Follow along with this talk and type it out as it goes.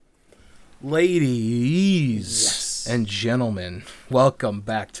Ladies and gentlemen, welcome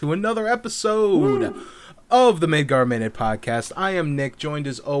back to another episode of the Midgar Minute Podcast. I am Nick, joined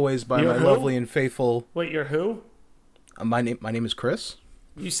as always by my lovely and faithful... Wait, you're who? My name is Chris.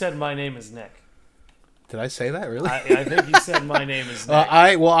 You said my name is Nick. Did I say that, really? I think you said my name is Nick.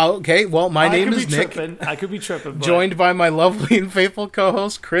 My name is Nick. I could be tripping. But... Joined by my lovely and faithful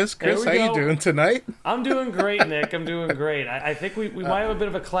co-host, Chris. Chris, how you doing tonight? I'm doing great, Nick. I'm doing great. I think we might have a bit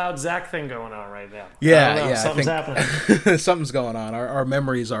of a Cloud Zach thing going on right now. Yeah. Something's happening. Something's going on. Our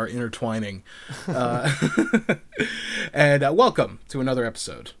memories are intertwining. And welcome to another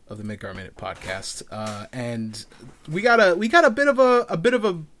episode of the Midgar Minute Podcast. And we got a bit of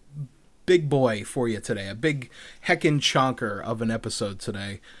a big boy for you today, a big heckin' chonker of an episode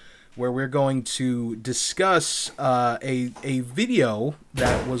today, where we're going to discuss a video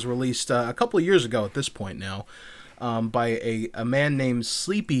that was released a couple of years ago at this point now, by a man named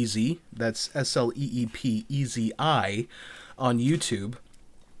Sleep Easy, that's SLEEP EZI, on YouTube,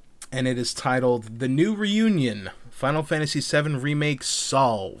 and it is titled The New Reunion, Final Fantasy VII Remake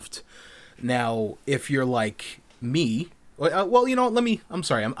Solved. Now, if you're like me, well, you know,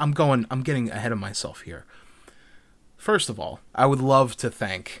 I'm getting ahead of myself here. First of all, I would love to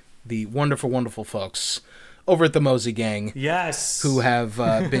thank the wonderful, wonderful folks over at the Mosey Gang. Yes. Who have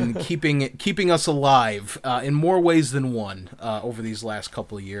been keeping us alive in more ways than one over these last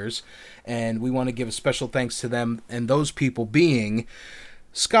couple of years. And we want to give a special thanks to them, and those people being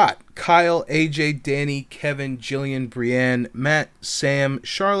Scott, Kyle, AJ, Danny, Kevin, Jillian, Brienne, Matt, Sam,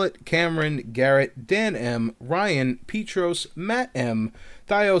 Charlotte, Cameron, Garrett, Dan M, Ryan, Petros, Matt M,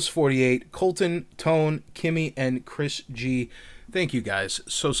 Thios48, Colton, Tone, Kimmy, and Chris G. Thank you guys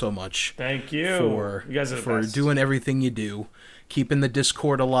so much. Thank you. You guys are the for best. Doing everything you do, keeping the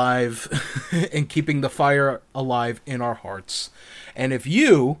Discord alive, and keeping the fire alive in our hearts. And if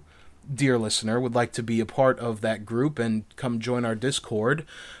you, dear listener, would like to be a part of that group and come join our Discord,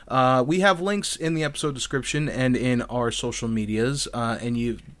 we have links in the episode description and in our social medias,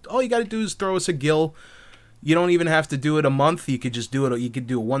 and all you got to do is throw us a gill. You don't even have to do it a month. You could just do it. You could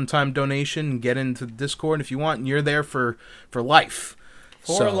do a one-time donation and get into the Discord if you want, and you're there for life.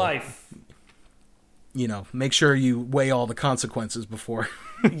 For life. You know, make sure you weigh all the consequences before.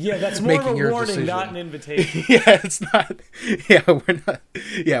 Yeah, that's more of a warning, decision. Not an invitation. It's not. Yeah, we're not.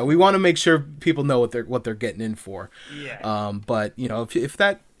 Yeah, we want to make sure people know what they're getting in for. Yeah. But you know, if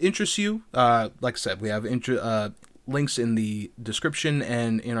that interests you, like I said, we have links in the description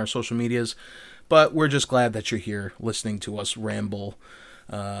and in our social medias. But we're just glad that you're here listening to us ramble,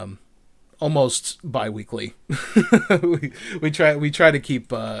 almost bi-weekly. we try to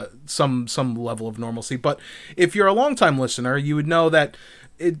keep some level of normalcy. But if you're a longtime listener, you would know that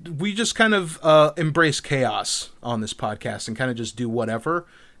we just kind of embrace chaos on this podcast and kind of just do whatever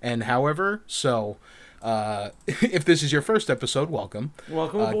and however. So if this is your first episode, welcome.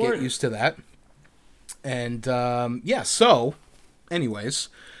 Welcome aboard. Get used to that. And so anyways,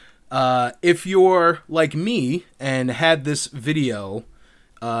 if you're like me and had this video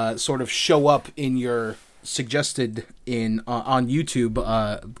sort of show up in your suggested on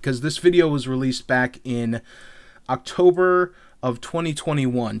YouTube, because this video was released back in October of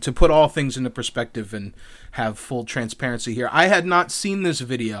 2021, to put all things into perspective and have full transparency here. I had not seen this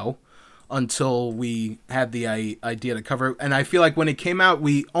video until we had the idea to cover it, and I feel like when it came out,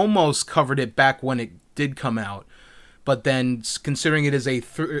 we almost covered it back when it did come out. But then, considering it is a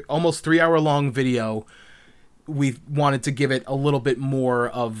almost 3-hour-long video, we wanted to give it a little bit more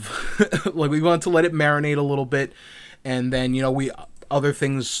of... like, we wanted to let it marinate a little bit. And then, you know, other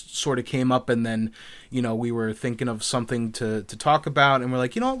things sort of came up. And then, you know, we were thinking of something to talk about. And we're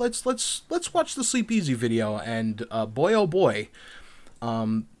like, you know, let's watch the Sleep Easy video. And boy, oh boy,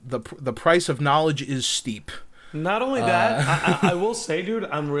 the price of knowledge is steep. Not only that, I will say, dude,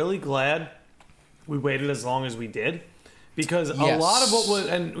 I'm really glad we waited as long as we did. Because a lot of what was,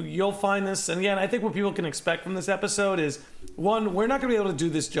 and you'll find this, and again, I think what people can expect from this episode is, one, we're not going to be able to do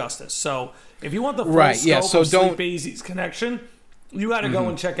this justice. So if you want the full scope of Sleep Easy's connection, you got to go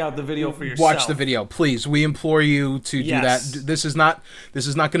and check out the video for yourself. Watch the video, please. We implore you to do that. This is not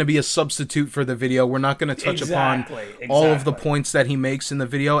going to be a substitute for the video. We're not going to touch upon all of the points that he makes in the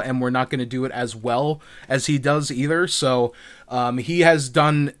video, and we're not going to do it as well as he does either. So he has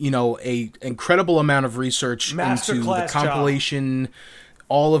done, you know, a incredible amount of research into the compilation,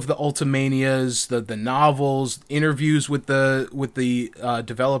 all of the Ultimanias, the novels, interviews with the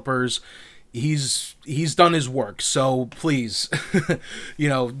developers. He's done his work, so please, you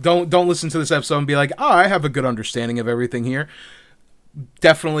know, don't listen to this episode and be like, I have a good understanding of everything here.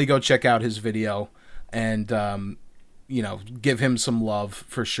 Definitely go check out his video, and give him some love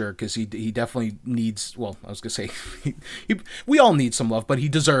for sure, because he definitely needs. Well, I was gonna say, we all need some love, but he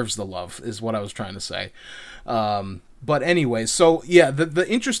deserves the love, is what I was trying to say. But anyway, so yeah, the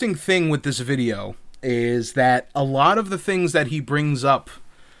interesting thing with this video is that a lot of the things that he brings up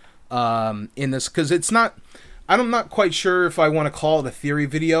in this, because it's not. I'm not quite sure if I want to call it a theory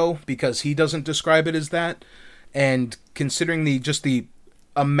video, because he doesn't describe it as that, and considering the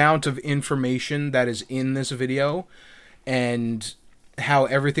amount of information that is in this video and how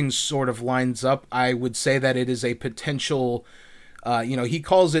everything sort of lines up, I would say that it is a potential, he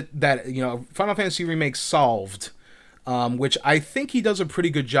calls it that, Final Fantasy Remake solved, which I think he does a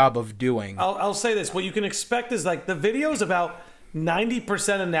pretty good job of doing. I'll say this. What you can expect is like the video's about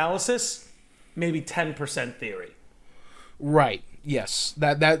 90% analysis, maybe 10% theory. Right. Yes.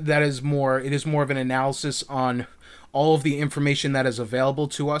 That is more, it is more of an analysis on all of the information that is available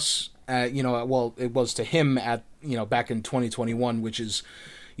to us. Well, it was to him at, back in 2021, which is,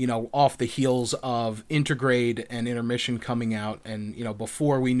 off the heels of Intergrade and Intermission coming out, and,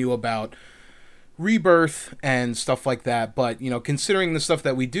 before we knew about Rebirth and stuff like that. But, considering the stuff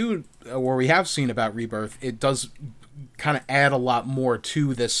that we do, or we have seen about Rebirth, it does kind of add a lot more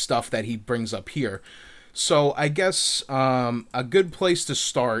to this stuff that he brings up here. So I guess a good place to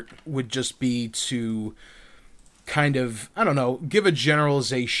start would just be to kind of, I don't know, give a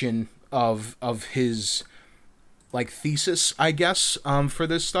generalization of his thesis, I guess, for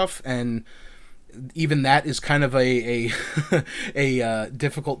this stuff. And even that is kind of a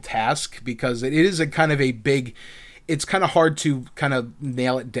difficult task, because it is a kind of a big, it's kind of hard to kind of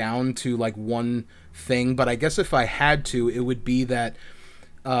nail it down to one thing. But I guess if I had to, it would be that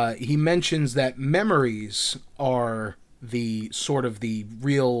he mentions that memories are the sort of the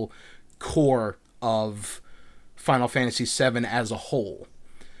real core of Final Fantasy VII as a whole.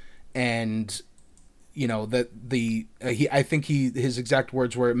 And I think his exact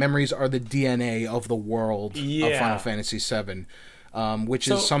words were, memories are the DNA of the world of Final Fantasy VII, which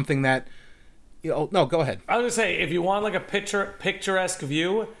is something that no, go ahead. I was gonna say, if you want a picturesque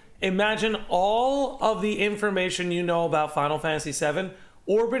view, imagine all of the information about Final Fantasy VII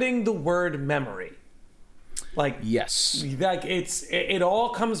orbiting the word memory. Yes, it all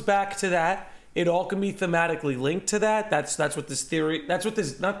comes back to that. It all can be thematically linked to that. That's what this theory. That's what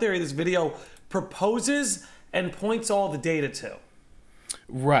this this video proposes and points all the data to.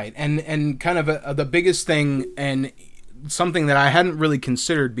 Right, and kind of the biggest thing, and something that I hadn't really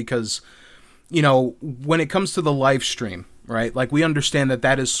considered, because when it comes to the live stream, right? We understand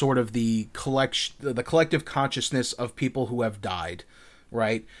that is sort of the collective consciousness of people who have died,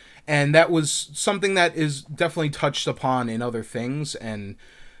 right? And that was something that is definitely touched upon in other things, and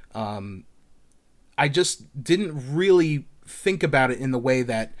I just didn't really think about it in the way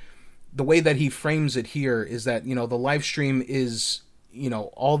that he frames it here is that, the live stream is,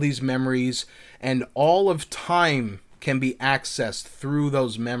 all these memories, and all of time can be accessed through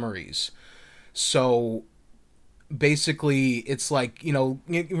those memories. So basically it's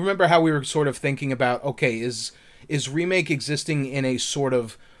remember how we were sort of thinking about, okay, is Remake existing in a sort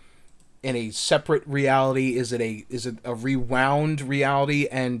of, in a separate reality? Is it a rewound reality?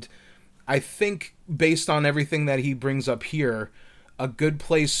 And I think, based on everything that he brings up here, a good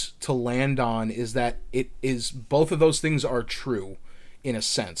place to land on is that it is, both of those things are true in a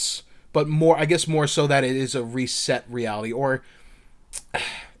sense, but more so that it is a reset reality, or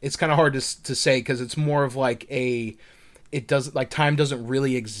it's kind of hard to say, because it's more of time doesn't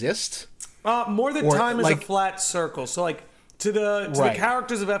really exist. More that time is a flat circle. So to the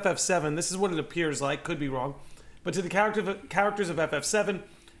characters of FF7, this is what it appears like. Could be wrong, but to the characters of FF7,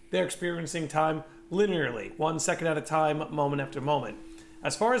 they're experiencing time linearly, 1 second at a time, moment after moment.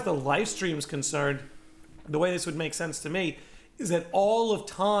 As far as the live stream is concerned, the way this would make sense to me is that all of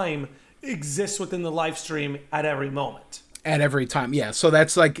time exists within the live stream at every moment. At every time, yeah. So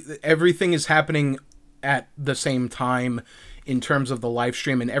that's everything is happening at the same time in terms of the live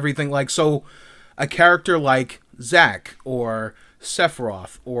stream and everything. So a character like Zack or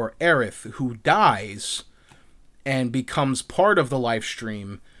Sephiroth or Aerith who dies and becomes part of the live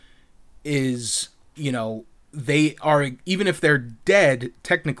stream is, they are, even if they're dead,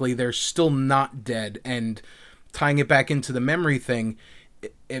 technically they're still not dead. And tying it back into the memory thing,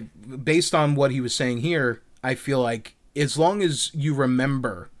 based on what he was saying here, I feel like as long as you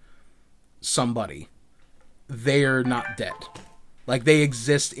remember somebody, they're not dead. They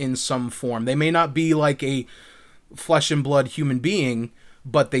exist in some form. They may not be a flesh and blood human being,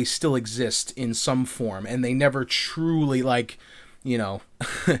 but they still exist in some form, and they never truly no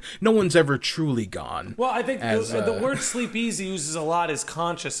one's ever truly gone. Well, I think the word sleep easy uses a lot as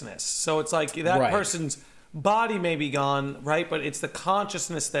consciousness. So it's that person's body may be gone, right? But it's the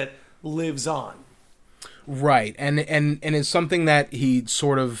consciousness that lives on. Right, and it's something that he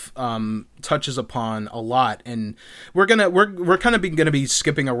sort of touches upon a lot, and we're kind of gonna be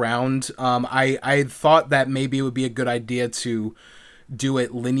skipping around. I thought that maybe it would be a good idea to do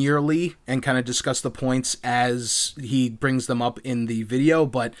it linearly and kind of discuss the points as he brings them up in the video,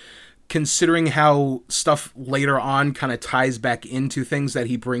 but considering how stuff later on kind of ties back into things that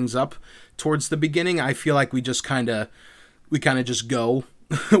he brings up towards the beginning, I feel like we kind of just go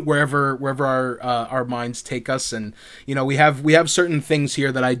wherever our minds take us. And we have certain things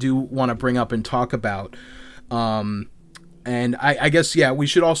here that I do want to bring up and talk about, and I guess we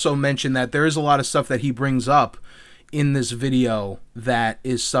should also mention that there is a lot of stuff that he brings up in this video that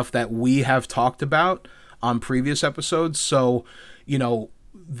is stuff that we have talked about on previous episodes. So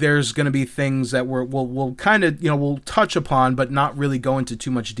there's going to be things that we'll kind of we'll touch upon but not really go into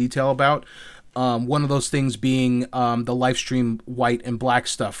too much detail about. One of those things being the live stream white and black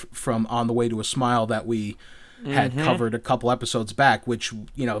stuff from On the Way to a Smile that we had covered a couple episodes back, which,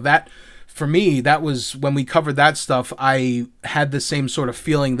 that for me, that was when we covered that stuff, I had the same sort of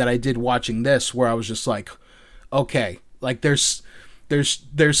feeling that I did watching this, where I was just like, okay, like there's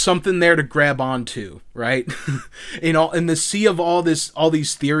something there to grab onto, right? In the sea of all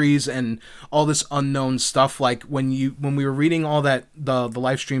these theories and all this unknown stuff, like when we were reading all that the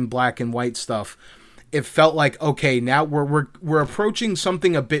live stream black and white stuff, it felt like, okay, now we're approaching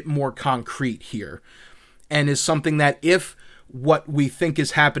something a bit more concrete here, and is something that if what we think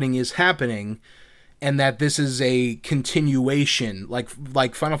is happening, and that this is a continuation, like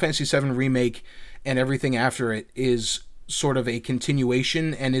Final Fantasy VII Remake and everything after it is sort of a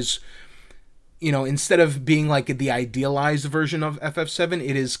continuation, and is, instead of being like the idealized version of FF7,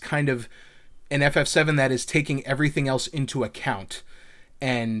 it is kind of an FF7 that is taking everything else into account.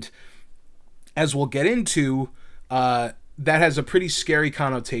 And as we'll get into, that has a pretty scary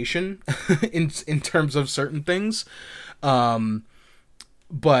connotation in terms of certain things.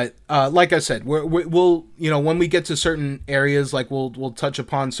 But like I said, we'll when we get to certain areas, like we'll touch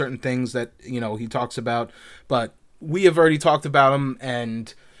upon certain things that he talks about, but we have already talked about them,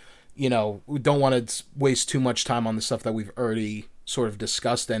 and we don't want to waste too much time on the stuff that we've already sort of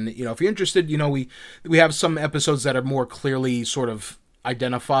discussed. And if you're interested, we have some episodes that are more clearly sort of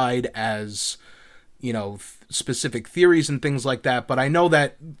identified as specific theories and things like that. But I know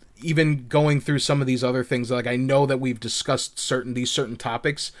that even going through some of these other things, like I know that we've discussed certain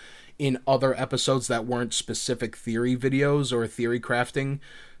topics in other episodes that weren't specific theory videos or theory crafting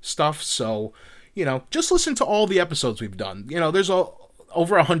stuff. So just listen to all the episodes we've done. There's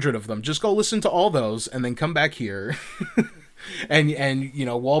over 100 of them. Just go listen to all those and then come back here and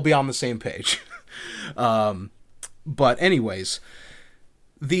we'll all be on the same page. But anyways,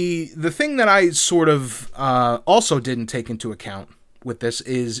 the thing that I sort of also didn't take into account with this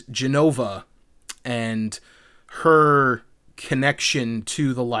is Jenova and her connection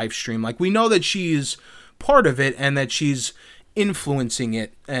to the live stream. Like, we know that she's part of it and that she's influencing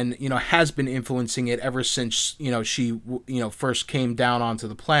it, and has been influencing it ever since she first came down onto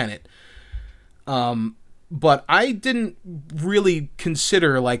the planet. But I didn't really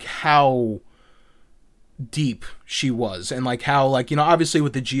consider like how deep she was, and like how, like, obviously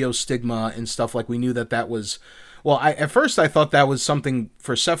with the geostigma and stuff, like we knew that was, well, at first I thought that was something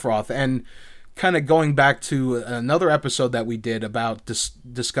for Sephiroth, and kind of going back to another episode that we did about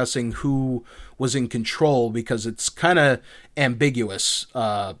discussing who was in control, because it's kind of ambiguous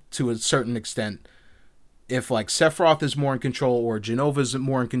to a certain extent if like Sephiroth is more in control or Genova's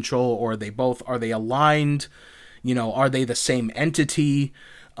more in control, or are they aligned, are they the same entity?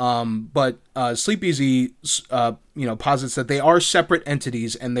 But Sleepeasy posits that they are separate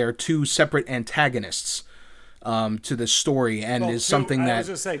entities, and they're two separate antagonists to the story, and is something that I was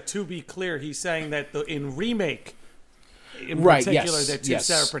just say, to be clear, he's saying that in Remake in right, particular, yes, they're two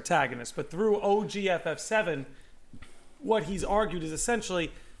separate protagonists, but through OG FF7, what he's argued is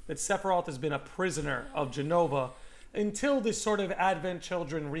essentially that Sephiroth has been a prisoner of Jenova until this sort of Advent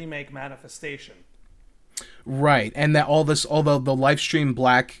Children remake manifestation. Right, and that although the live stream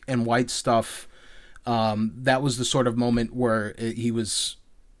black and white stuff, that was the sort of moment where he was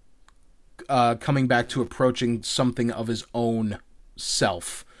coming back to approaching something of his own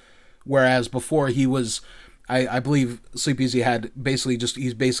self, whereas before he was, I believe Sleepeasy had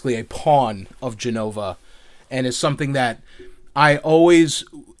he's basically a pawn of Jenova, and is something that I always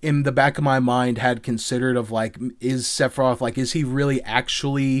in the back of my mind had considered of like, is Sephiroth, like, is he really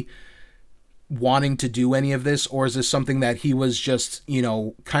actually wanting to do any of this, or is this something that he was just,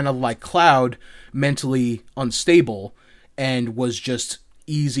 kind of like Cloud, mentally unstable, and was just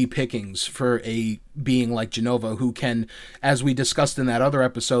easy pickings for a being like Jenova, who can, as we discussed in that other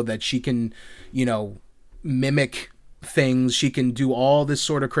episode, that she can, mimic things. She can do all this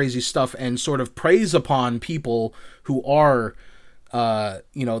sort of crazy stuff and sort of preys upon people who are,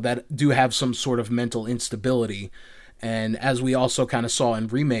 that do have some sort of mental instability. And as we also kind of saw in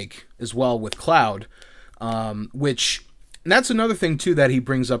Remake as well with Cloud, which... And that's another thing, too, that he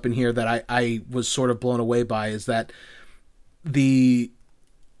brings up in here that I was sort of blown away by, is that we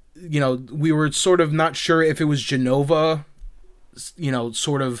were sort of not sure if it was Jenova,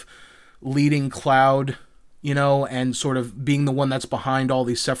 sort of leading Cloud, and sort of being the one that's behind all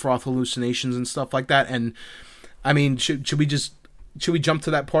these Sephiroth hallucinations and stuff like that. And, I mean, should we jump to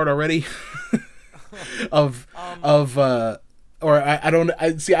that part already? I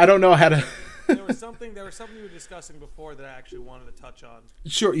don't know how to... There was something you were discussing before that I actually wanted to touch on.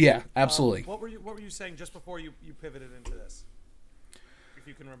 Sure, yeah, absolutely. What were you saying just before you pivoted into this? If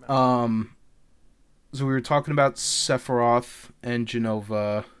you can remember. So we were talking about Sephiroth and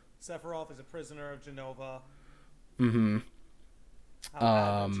Jenova. Sephiroth is a prisoner of Jenova. Mm-hmm.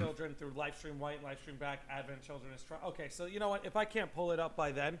 Advent Children through Livestream White, Livestream Back, Advent Children is... Okay, so you know what? If I can't pull it up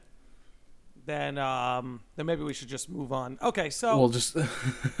by then maybe we should just move on. Okay, so... We'll just...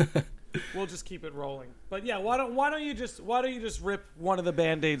 We'll just keep it rolling. But yeah, why don't you just rip one of the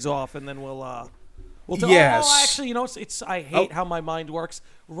Band-Aids off, and then we'll yes. Oh, actually, it's I hate how my mind works.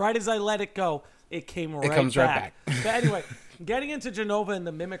 Right as I let it go, it comes right back. But anyway, getting into Jenova and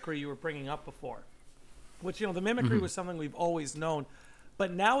the mimicry you were bringing up before, which the mimicry was something we've always known,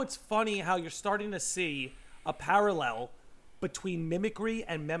 but now it's funny how you're starting to see a parallel between mimicry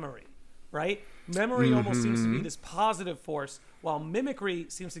and memory, right? Memory almost seems to be this positive force, while mimicry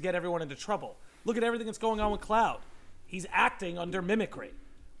seems to get everyone into trouble. Look at everything that's going on with Cloud. He's acting under mimicry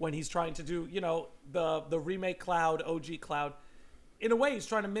when he's trying to do, the remake Cloud, OG Cloud. In a way, he's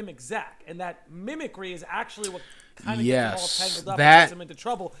trying to mimic Zack, and that mimicry is actually what kind of gets him all tangled up and gets him into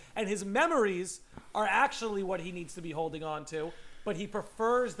trouble. And his memories are actually what he needs to be holding on to, but he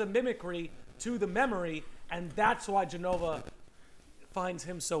prefers the mimicry to the memory, and that's why Jenova finds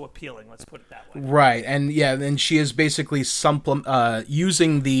him so appealing, let's put it that way. Right, and she is basically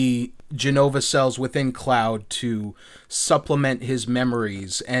using the Jenova cells within Cloud to supplement his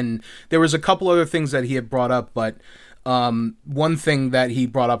memories. And there was a couple other things that he had brought up, but one thing that he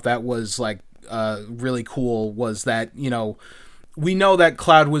brought up that was really cool was that, we know that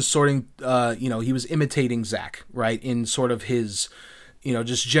Cloud was he was imitating Zack, right, in sort of his,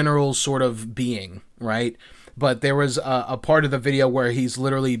 just general sort of being, right? But there was a part of the video where he's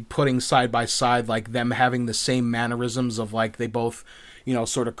literally putting side by side, them having the same mannerisms of, they both,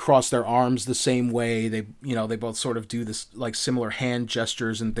 sort of cross their arms the same way. They both sort of do this, similar hand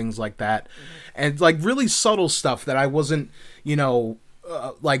gestures and things like that. Mm-hmm. And, really subtle stuff that I wasn't,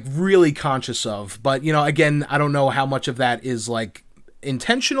 really conscious of. But, again, I don't know how much of that is,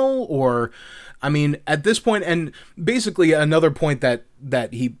 intentional or... I mean, at this point, and basically another point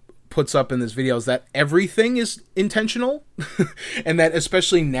that he puts up in this video is that everything is intentional, and that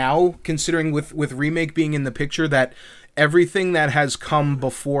especially now, considering with Remake being in the picture, that everything that has come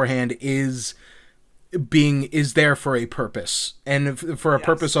beforehand is there for a purpose, and for a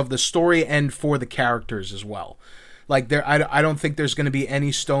purpose of the story and for the characters as well. I don't think there's going to be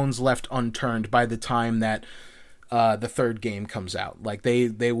any stones left unturned by the time that the third game comes out.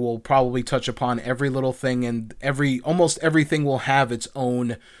 They will probably touch upon every little thing, and almost everything will have its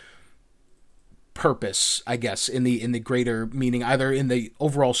own purpose, I guess, in the greater meaning, either in the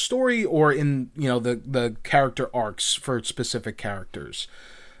overall story or in the character arcs for specific characters.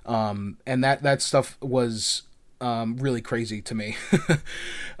 And that stuff was really crazy to me.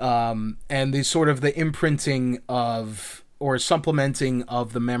 And the sort of the imprinting of or supplementing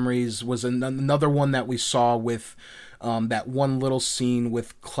of the memories was another one that we saw with that one little scene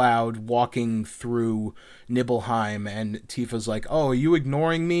with Cloud walking through Nibelheim, and Tifa's like, "Oh, are you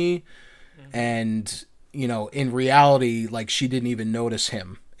ignoring me?" And, in reality, she didn't even notice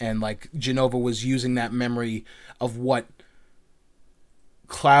him. And, Jenova was using that memory of what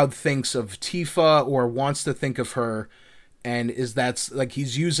Cloud thinks of Tifa or wants to think of her. And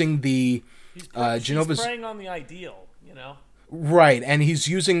he's using the... Jenova's... He's preying on the ideal, Right, and he's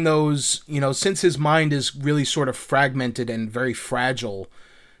using those, since his mind is really sort of fragmented and very fragile,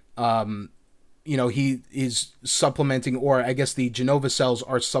 he is supplementing, or I guess the Jenova cells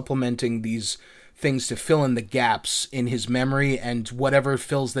are supplementing these things to fill in the gaps in his memory and whatever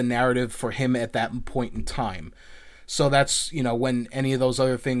fills the narrative for him at that point in time. So that's, when any of those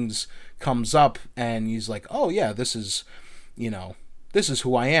other things comes up and he's like, oh yeah, this is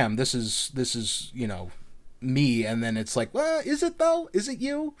who I am. This is, me, and then it's like, well, is it though? Is it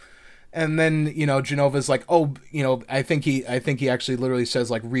you? And then, you know, Genova's like, oh, you know, I think he actually literally says,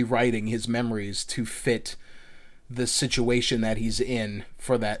 like, rewriting his memories to fit the situation that he's in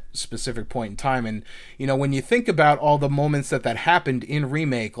for that specific point in time. And, you know, when you think about all the moments that happened in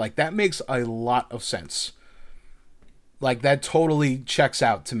Remake, like, that makes a lot of sense. Like, that totally checks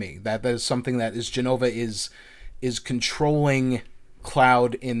out to me. That is something that is Genova is controlling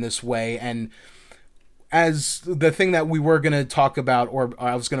Cloud in this way. And as the thing that we were going to talk about, or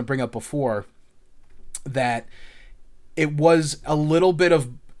I was going to bring up before, that it was a little bit of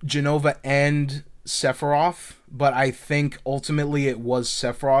Genova and Sephiroth, but I think ultimately it was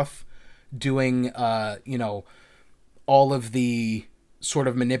Sephiroth doing, you know, all of the sort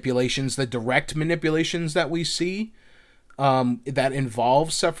of manipulations, the direct manipulations that we see that involve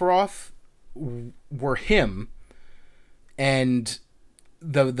Sephiroth were him. And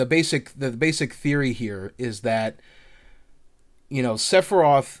the basic theory here is that, you know,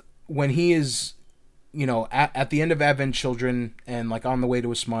 Sephiroth, when he is, you know, at the end of Advent Children and like on the way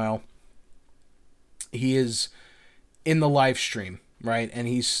to a smile, he is in the live stream, right? And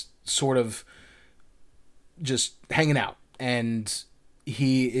he's sort of just hanging out, and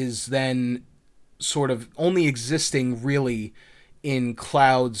he is then sort of only existing really in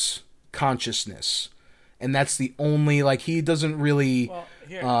Cloud's consciousness. And that's the only, like, he doesn't really... Well,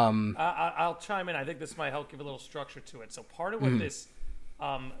 here, I'll chime in. I think this might help give a little structure to it. So part of what this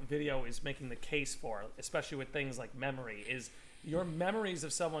video is making the case for, especially with things like memory, is your memories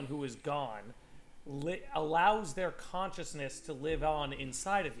of someone who is gone allows their consciousness to live on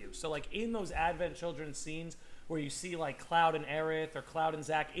inside of you. So, like, in those Advent Children scenes where you see, like, Cloud and Aerith or Cloud and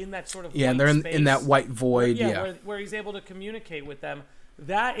Zack in that sort of white they're space, in that white void, where he's able to communicate with them.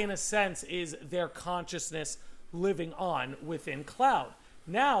 That, in a sense, is their consciousness living on within Cloud.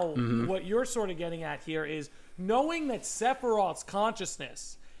 Now, what you're sort of getting at here is knowing that Sephiroth's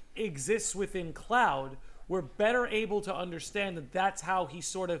consciousness exists within Cloud, we're better able to understand that that's how he's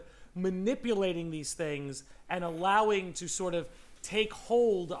sort of manipulating these things and allowing to sort of take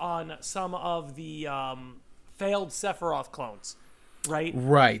hold on some of the failed Sephiroth clones.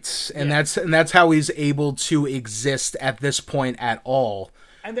 Right. And that's how he's able to exist at this point at all.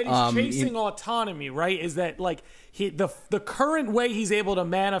 And that he's chasing autonomy, right? Is that, like, the current way he's able to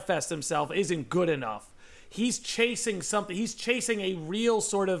manifest himself isn't good enough. He's chasing something. He's chasing a real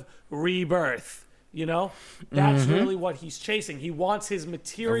sort of rebirth, you know? That's really what he's chasing. He wants his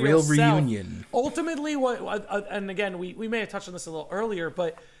material a real self. Reunion. Ultimately, and again, we may have touched on this a little earlier,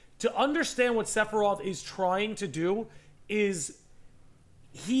 but to understand what Sephiroth is trying to do is...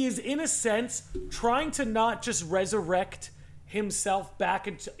 he is, in a sense, trying to not just resurrect himself back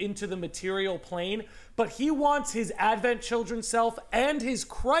into the material plane, but he wants his Advent Children self and his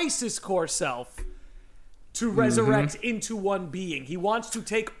Crisis Core self to resurrect into one being. He wants to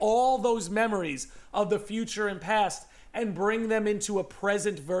take all those memories of the future and past and bring them into a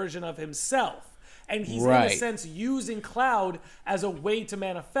present version of himself. And he's, in a sense, using Cloud as a way to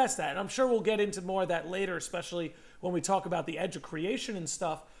manifest that. And I'm sure we'll get into more of that later, especially when we talk about the edge of creation and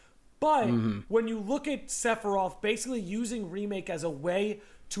stuff. But when you look at Sephiroth basically using Remake as a way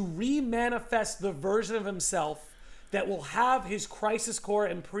to re-manifest the version of himself that will have his Crisis Core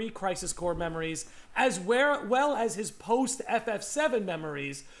and pre-Crisis Core memories, as well as his post-FF7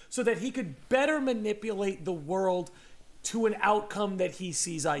 memories, so that he could better manipulate the world to an outcome that he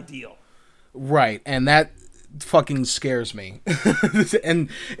sees ideal. Right, and that fucking scares me. And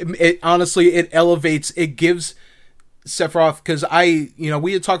it honestly, it elevates, it gives Sephiroth, because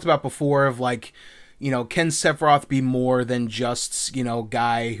we had talked about before of, like, you know, can Sephiroth be more than just, you know,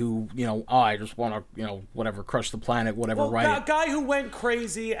 guy who, you know, I just want to, you know, whatever, crush the planet, whatever, right? A guy who went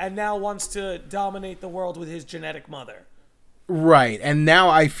crazy and now wants to dominate the world with his genetic mother. Right, and now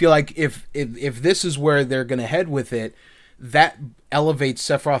I feel like if this is where they're going to head with it, that elevates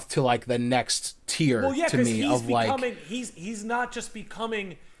Sephiroth to, like, the next tier to me of, like... He's not just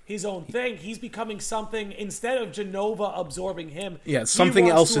becoming his own thing. He's becoming something, instead of Genova absorbing him. Yeah, something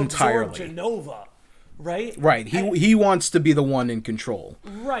else entirely. Genova, right? Right. He wants to be the one in control.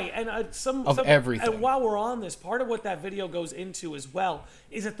 Right, and everything. And while we're on this, part of what that video goes into as well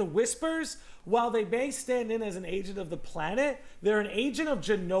is that the Whispers, while they may stand in as an agent of the planet, they're an agent of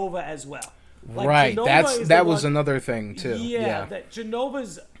Genova as well. Like, right. That was another thing too. Yeah, that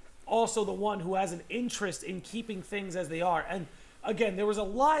Genova's also the one who has an interest in keeping things as they are. And again, there was a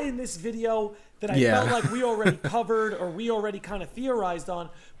lot in this video that I felt like we already covered or we already kind of theorized on,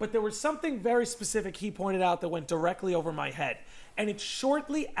 but there was something very specific he pointed out that went directly over my head. And it's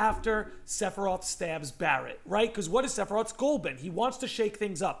shortly after Sephiroth stabs Barrett, right? Because what is Sephiroth's goal been? He wants to shake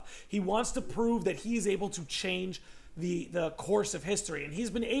things up. He wants to prove that he is able to change the course of history. And he's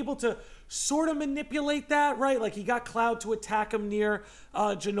been able to sort of manipulate that, right? Like he got Cloud to attack him near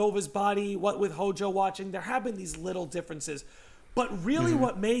Genova's body, what with Hojo watching. There have been these little differences. But really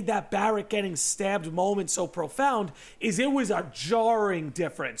what made that Barrett getting stabbed moment so profound is it was a jarring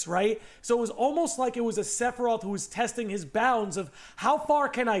difference, right? So it was almost like it was a Sephiroth who was testing his bounds of how far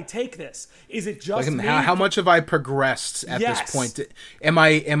can I take this? Is it just like, me? how much have I progressed at this point?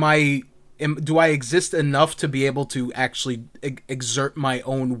 Do I exist enough to be able to actually exert my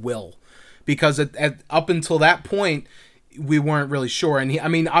own will? Because up until that point, we weren't really sure.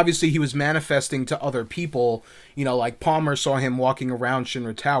 And obviously he was manifesting to other people, like Palmer saw him walking around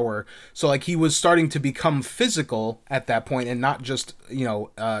Shinra Tower. So like he was starting to become physical at that point and not just,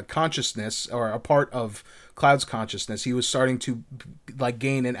 consciousness or a part of Cloud's consciousness. He was starting to like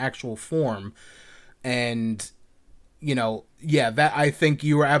gain an actual form. And, that I think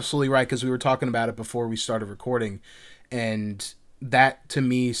you were absolutely right, because we were talking about it before we started recording. And that to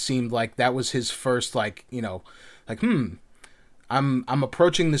me seemed like that was his first, I'm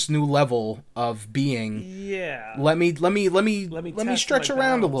approaching this new level of being. Yeah. Let me stretch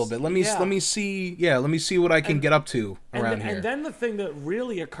around a little bit. Let me see what I can get up to around here. And then the thing that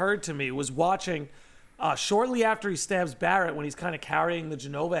really occurred to me was watching shortly after he stabs Barrett, when he's kind of carrying the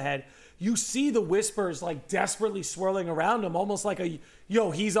Genova head, you see the whispers like desperately swirling around him, almost like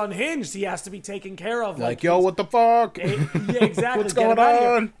he's unhinged. He has to be taken care of. Like yo, what the fuck? Yeah, exactly. What's going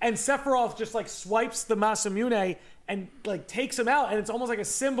on? And Sephiroth just like swipes the Masamune and like takes him out, and it's almost like a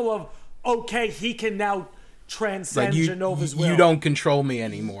symbol of, okay, he can now transcend Genova's will. You don't control me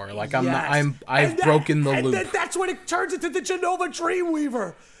anymore. Like I've broken the loop. And that's when it turns into the Genova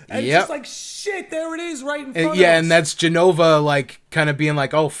Dreamweaver. And it's just like, shit, there it is right in front of us. Yeah, and that's Genova like kind of being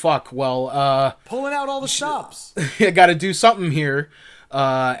like, oh fuck, well pulling out all the stops. I gotta do something here.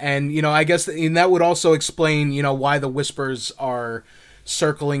 And I guess that would also explain, why the whispers are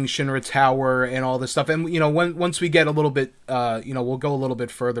circling Shinra Tower and all this stuff. And once we get a little bit we'll go a little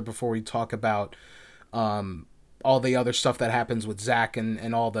bit further before we talk about all the other stuff that happens with Zack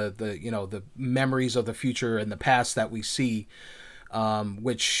and all the memories of the future and the past that we see,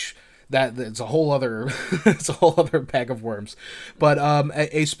 which it's a whole other bag of worms. But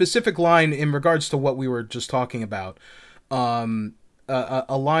a specific line in regards to what we were just talking about,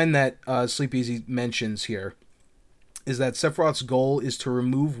 a line that Sleep Easy mentions here is that Sephiroth's goal is to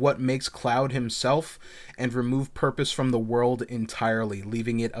remove what makes Cloud himself and remove purpose from the world entirely,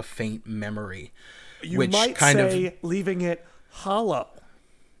 leaving it a faint memory. You might say leaving it hollow.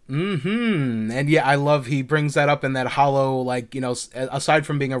 Mm-hmm. And yeah, I love he brings that up in that hollow, aside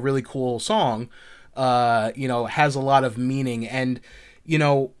from being a really cool song, has a lot of meaning. And,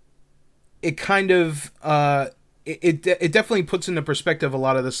 it kind of, it definitely puts into perspective a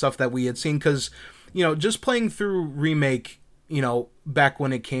lot of the stuff that we had seen, because, just playing through Remake, back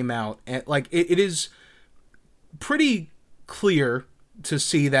when it came out, and it is pretty clear to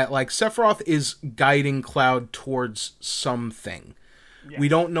see that Sephiroth is guiding Cloud towards something. Yeah. We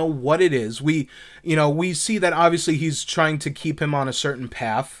don't know what it is. We see that obviously he's trying to keep him on a certain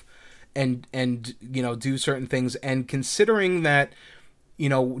path and do certain things. And considering that,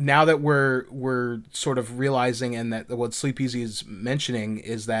 now that we're sort of realizing, and that what Sleep Easy is mentioning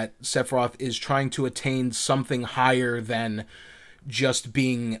is that Sephiroth is trying to attain something higher than just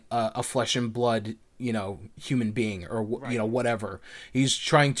being a flesh and blood, human being, or whatever. He's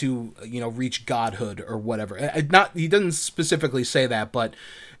trying to reach godhood or whatever. He doesn't specifically say that, but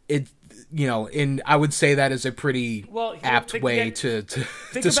it I would say that is a pretty apt way to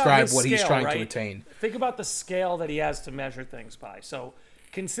describe what he's trying to attain. Think about the scale that he has to measure things by. So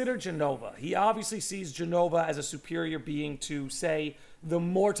consider Genova. He obviously sees Genova as a superior being to, say, the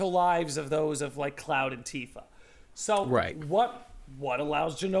mortal lives of those of Cloud and Tifa. So what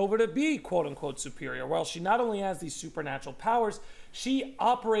allows Genova to be quote unquote superior? Well, she not only has these supernatural powers, she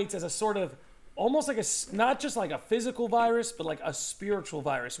operates as a sort of almost like not just like a physical virus, but like a spiritual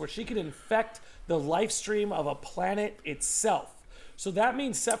virus, where she can infect the life stream of a planet itself. So that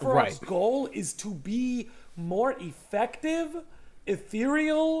means Sephiroth's goal is to be more effective,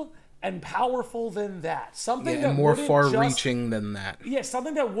 ethereal, and powerful than that. Something that more far-reaching than that. Yeah,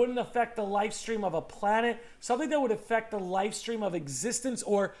 something that wouldn't affect the life stream of a planet, something that would affect the life stream of existence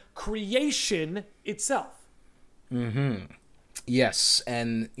or creation itself. Mm-hmm. Yes,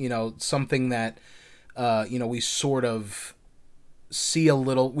 and something that we sort of see a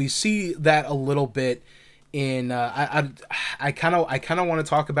little. We see that a little bit in. I kind of want to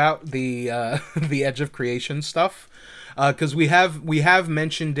talk about the the Edge of Creation stuff. because we have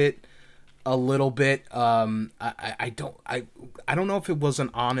mentioned it a little bit. I don't know if it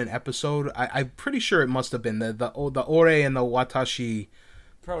wasn't on an episode. I'm pretty sure it must have been the ore and the watashi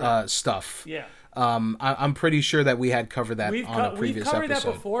stuff. Yeah. I'm pretty sure that we had covered that on a previous episode. We've covered that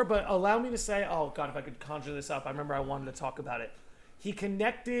before, but allow me to say, oh god, if I could conjure this up, I remember I wanted to talk about it. He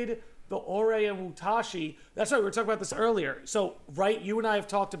connected the ore and watashi. That's right, we were talking about this earlier. So, right, you and I have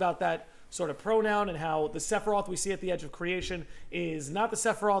talked about that sort of pronoun and how the Sephiroth we see at the edge of creation is not the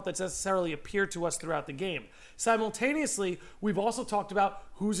Sephiroth that's necessarily appeared to us throughout the game. Simultaneously, we've also talked about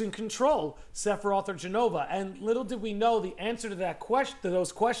who's in control, Sephiroth or Jenova, and little did we know the answer to that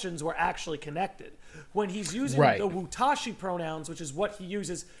those questions were actually connected. When he's using the Wutashi pronouns, which is what he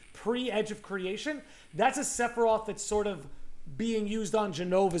uses pre-Edge of Creation, that's a Sephiroth that's sort of being used on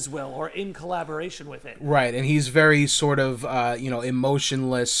Genova's will or in collaboration with it. Right, and he's very sort of,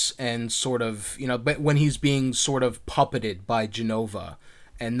 emotionless and sort of, but when he's being sort of puppeted by Jenova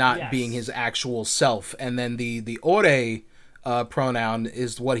and not being his actual self. And then the ore pronoun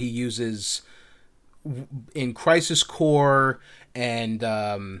is what he uses in Crisis Core and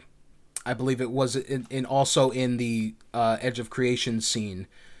I believe it was also in the Edge of Creation scene.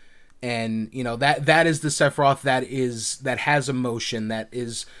 And that is the Sephiroth that has emotion, that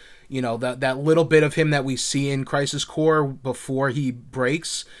is that little bit of him that we see in Crisis Core before he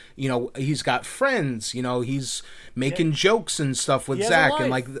breaks. He's got friends, he's making jokes and stuff with Zack,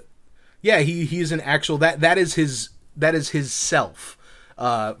 and he's an actual that is his self,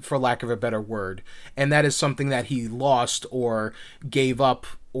 for lack of a better word, and that is something that he lost or gave up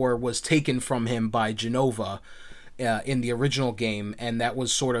or was taken from him by Jenova in the original game, and that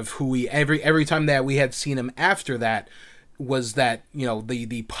was sort of who he every time that we had seen him after that was that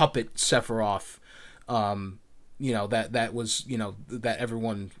the puppet Sephiroth, that was that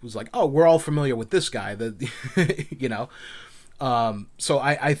everyone was like, oh, we're all familiar with this guy, so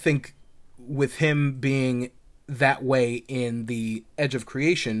I think with him being that way in the Edge of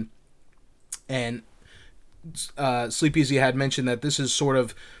Creation, and Sleep Easy had mentioned that this is sort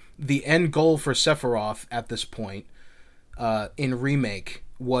of the end goal for Sephiroth at this point in Remake,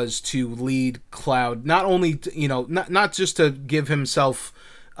 was to lead Cloud, not only not just to give himself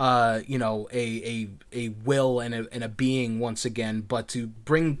a will and a being once again, but to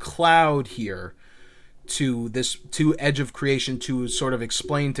bring Cloud here to Edge of Creation to sort of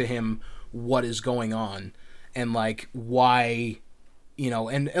explain to him what is going on and like why,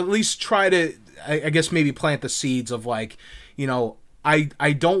 and at least try to, I guess, maybe plant the seeds of like,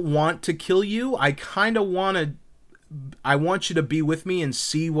 I don't want to kill you. I want you to be with me and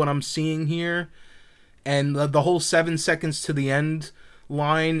see what I'm seeing here. And the whole 7 seconds to the end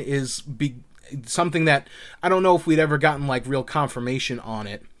line is something that I don't know if we'd ever gotten like real confirmation on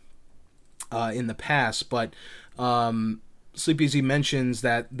it in the past, but Sleep Easy mentions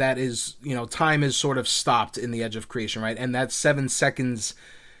that is, time is sort of stopped in the Edge of Creation, right? And that 7 seconds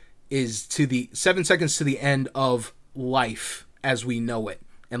is 7 seconds to the end of life as we know it,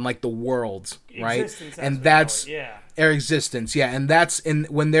 and like the world, right? And that's their existence, and that's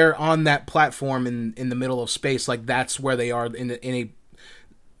when they're on that platform in the middle of space, like that's where they are in a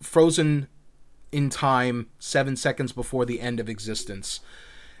frozen in time 7 seconds before the end of existence.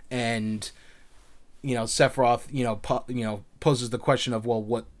 And Sephiroth poses the question of, well,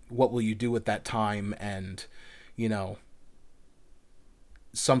 what will you do with that time? And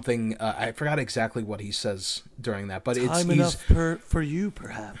something I forgot exactly what he says during that, but it's enough for you,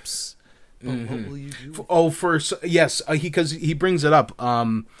 perhaps. But what will you do? Yes, because he brings it up.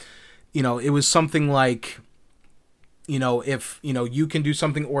 It was something like, if you can do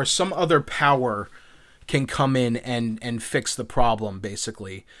something, or some other power can come in and fix the problem,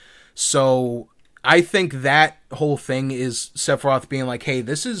 basically. So I think that whole thing is Sephiroth being like, hey,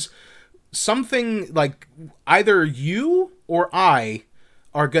 this is something like either you or I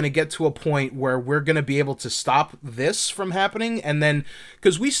are going to get to a point where we're going to be able to stop this from happening. And then,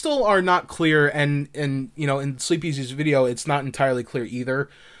 because we still are not clear, and in Sleep Easy's video, it's not entirely clear either,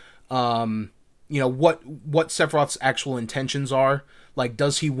 what Sephiroth's actual intentions are. Like,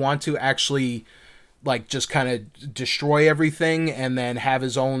 does he want to actually, like, just kind of destroy everything and then have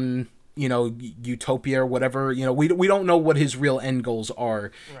his own, utopia or whatever? We don't know what his real end goals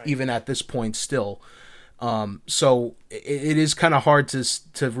are, right, even at this point still. So it is kind of hard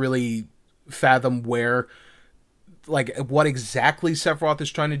to really fathom where, like, what exactly Sephiroth is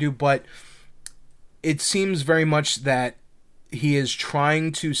trying to do, but it seems very much that he is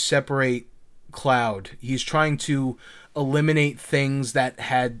trying to separate Cloud. He's trying to eliminate things that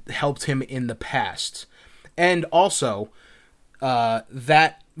had helped him in the past. And also,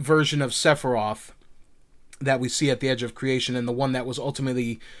 that version of Sephiroth that we see at the edge of creation, and the one that was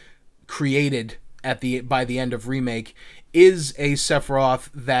ultimately created by the end of Remake, is a Sephiroth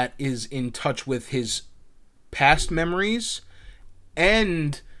that is in touch with his past memories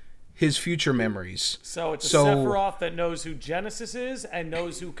and his future memories. So it's a Sephiroth that knows who Genesis is and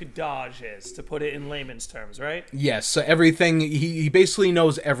knows who Kadaj is, to put it in layman's terms, right? Yes, so everything, he basically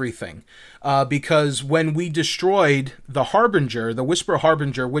knows everything. Because when we destroyed the Harbinger, the Whisper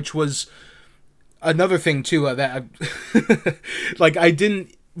Harbinger, which was another thing too, that like I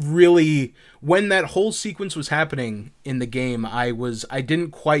didn't really, when that whole sequence was happening in the game, I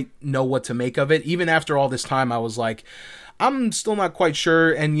didn't quite know what to make of it. Even after all this time, I was like, I'm still not quite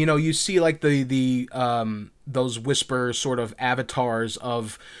sure. And you see like the those Whisper sort of avatars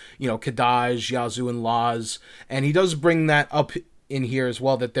of Kadaj, Yazoo, and Laz, and he does bring that up in here as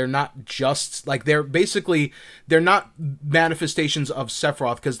well, that they're not just like, they're not manifestations of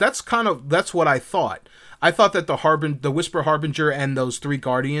Sephiroth, because that's what I thought. I thought that the Whisper Harbinger and those three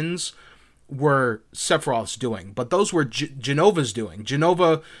Guardians were Sephiroth's doing, but those were Genova's doing.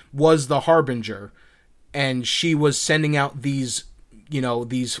 Genova was the Harbinger, and she was sending out these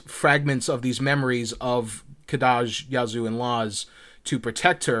fragments of these memories of Kadaj, Yazoo, and Laz to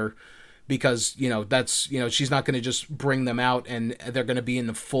protect her, because that's she's not going to just bring them out and they're going to be in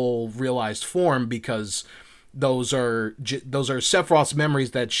the full realized form, because those are Sephiroth's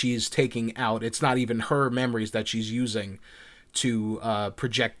memories that she's taking out. It's not even her memories that she's using to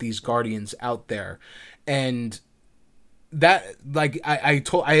project these Guardians out there. And that, like, I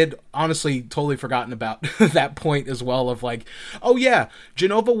had honestly totally forgotten about that point as well, of like, oh yeah,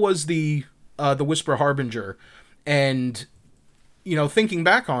 Genova was the Whisper Harbinger. And thinking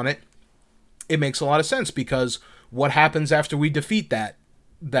back on it, it makes a lot of sense, because what happens after we defeat the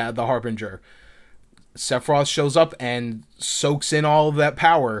Harbinger? Sephiroth shows up and soaks in all of that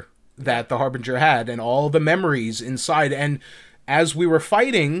power that the Harbinger had and all the memories inside. And as we were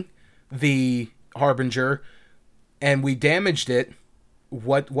fighting the Harbinger and we damaged it,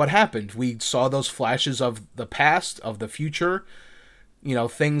 what happened? We saw those flashes of the past, of the future,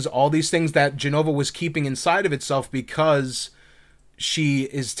 all these things that Genova was keeping inside of itself, because she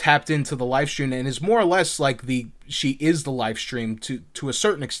is tapped into the live stream and is more or less like she is the live stream to a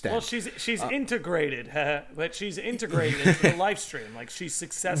certain extent. Well, she's integrated, but she's integrated into the live stream. Like, she's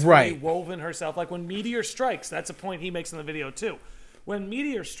successfully woven herself. Like when Meteor strikes, that's a point he makes in the video too. When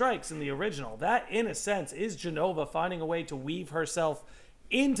Meteor strikes in the original, that in a sense is Genova finding a way to weave herself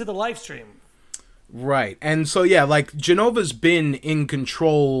into the live stream. Right. And so yeah, like Genova's been in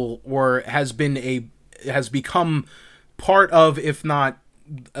control, or has become part of, if not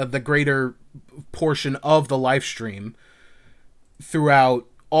the greater portion of the live stream, throughout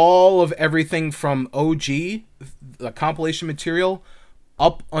all of everything from OG, the compilation material,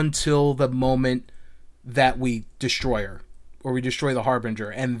 up until the moment that we destroy her, or we destroy the Harbinger.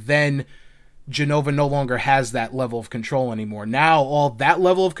 And then Genova no longer has that level of control anymore. Now all that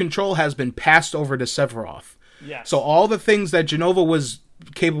level of control has been passed over to Sephiroth. Yes. So all the things that Genova was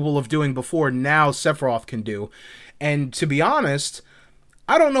capable of doing before, now Sephiroth can do. And to be honest,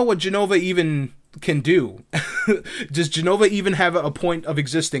 I don't know what Genova even can do. Does Genova even have a point of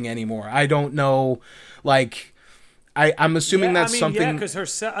existing anymore? I don't know. Like, I'm assuming that's something. Yeah, because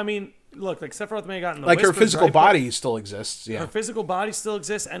look, like Sephiroth may have gotten the like whispers, her physical right? body still exists. Yeah, her physical body still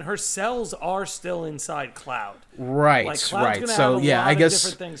exists, and her cells are still inside Cloud. Right, like, Cloud's right. Gonna So have a yeah, lot I of guess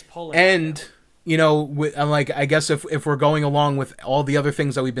different things pulling. And I guess if we're going along with all the other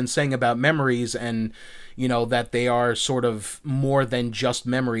things that we've been saying about memories, and that they are sort of more than just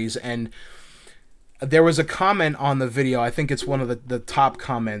memories. And there was a comment on the video, I think it's one of the top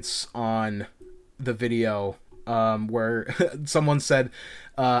comments on the video, where someone said,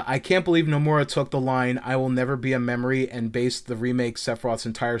 I can't believe Nomura took the line, "I will never be a memory," and based the remake Sephiroth's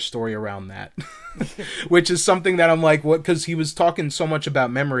entire story around that. Which is something that I'm like, what? Because he was talking so much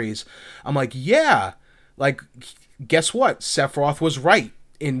about memories. I'm like, yeah, like, guess what? Sephiroth was right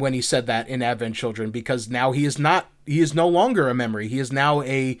when he said that in Advent Children, because now he is no longer a memory. He is now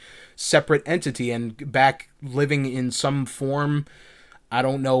a separate entity and back living in some form. I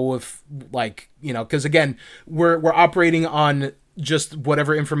don't know if, like, because again, we're operating on just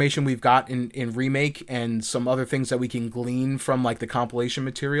whatever information we've got in Remake and some other things that we can glean from, like, the compilation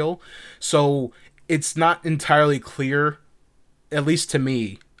material. So it's not entirely clear, at least to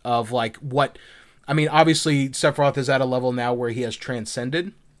me, of, like, what... I mean, obviously, Sephiroth is at a level now where he has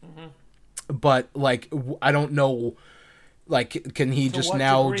transcended. Mm-hmm. But, like, I don't know... Like, can he just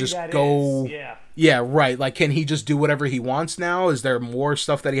now just go... Yeah, right. Like, can he just do whatever he wants now? Is there more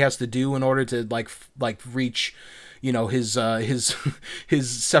stuff that he has to do in order to, like reach, his his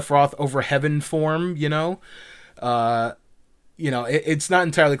Sephiroth over heaven form, it's not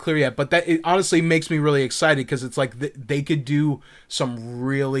entirely clear yet, but that it honestly makes me really excited because it's like they could do some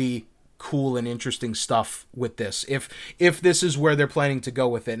really cool and interesting stuff with this if this is where they're planning to go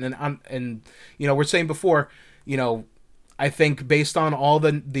with it. And we're saying before, I think based on all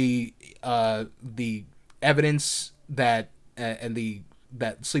the evidence that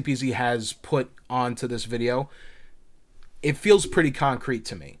that Sleepeasy has put onto this video, it feels pretty concrete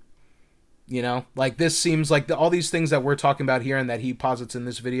to me. Like this seems like all these things that we're talking about here and that he posits in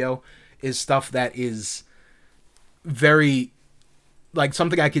this video is stuff that is very, like,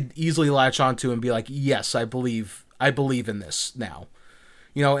 something I could easily latch onto and be like, yes, I believe in this now.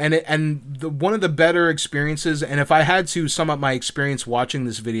 One of the better experiences, and if I had to sum up my experience watching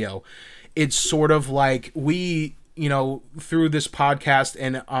this video, it's sort of like we, through this podcast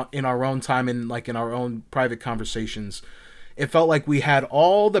and in our own time and like in our own private conversations, it felt like we had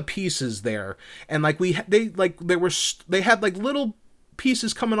all the pieces there, and like they had like little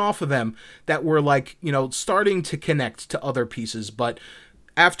pieces coming off of them that were like, starting to connect to other pieces. But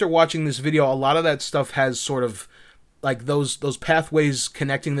after watching this video, a lot of that stuff has sort of like those pathways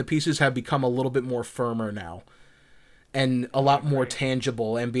connecting the pieces have become a little bit more firmer now and a lot more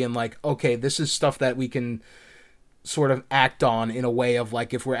tangible, and being like, okay, this is stuff that we can sort of act on in a way of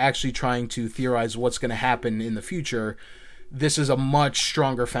like, if we're actually trying to theorize what's going to happen in the future, this is a much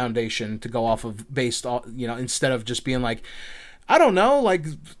stronger foundation to go off of based on, instead of just being like, I don't know, like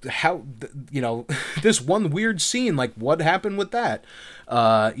how, this one weird scene, like what happened with that,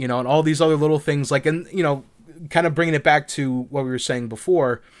 and all these other little things, like, and, kind of bringing it back to what we were saying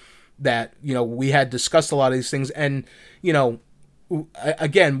before, that, we had discussed a lot of these things, and,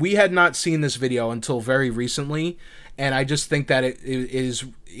 again, we had not seen this video until very recently, and I just think that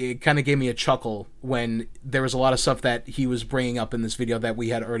it kind of gave me a chuckle when there was a lot of stuff that he was bringing up in this video that we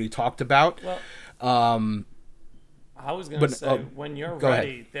had already talked about. Well, I was going to say, when you're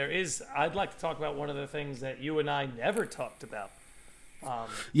ready, I'd like to talk about one of the things that you and I never talked about.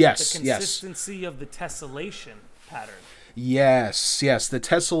 Yes, the consistency of the tessellation pattern. Yes, the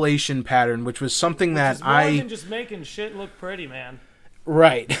tessellation pattern, which was something that is more than just making shit look pretty, man.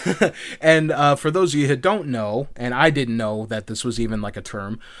 Right. And for those of you who don't know, and I didn't know that this was even like a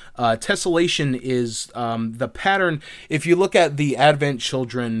term, tessellation is the pattern. If you look at the Advent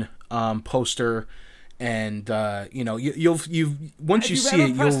Children poster, and you'll once you see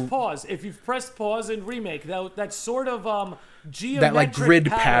it, you'll pause. If you've pressed pause in Remake, that sort of geometric that like grid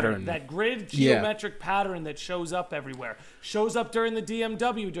pattern, that grid geometric pattern that shows up everywhere, shows up during the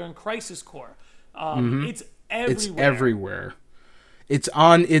DMW during Crisis Core. It's everywhere. It's everywhere. It's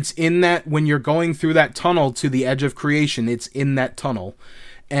in that, when you're going through that tunnel to the edge of creation, it's in that tunnel.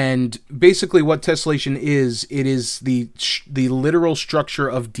 And basically what tessellation is, it is the literal structure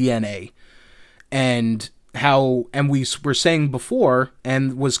of DNA. And we were saying before,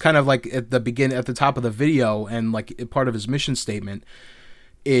 and was kind of like at the top of the video, and like part of his mission statement,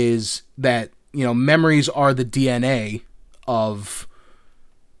 is that, memories are the DNA of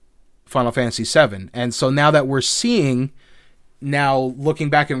Final Fantasy VII. And so now that we're seeing, looking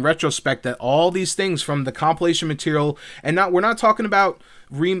back in retrospect, that all these things from the compilation material, and we're not talking about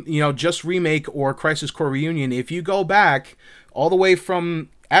just Remake or Crisis Core Reunion. If you go back all the way from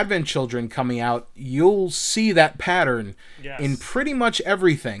Advent Children coming out, you'll see that pattern in pretty much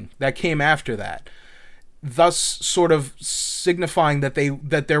everything that came after that. Thus, sort of signifying that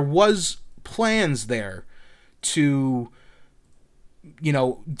there was plans there to,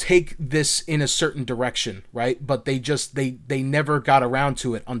 take this in a certain direction, right? But they never got around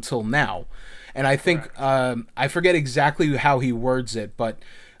to it until now. And I think I forget exactly how he words it, but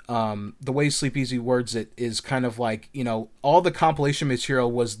the way Sleepeasy words it is kind of like, all the compilation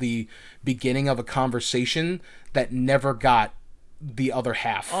material was the beginning of a conversation that never got the other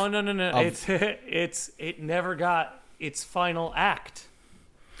half. Oh, no. It never got its final act.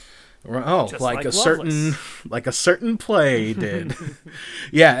 Oh, just like a certain play did.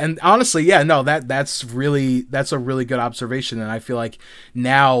 Yeah, and honestly, that's a really good observation, and I feel like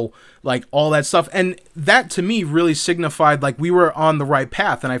now, like, all that stuff, and that to me really signified like we were on the right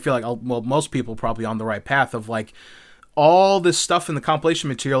path, and I feel like most people probably on the right path of like all this stuff in the compilation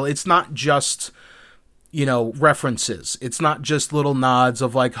material. It's not just references. It's not just little nods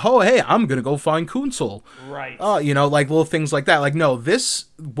of like, oh, hey, I'm going to go find Kunsel. Right. Like little things like that. Like, no, this,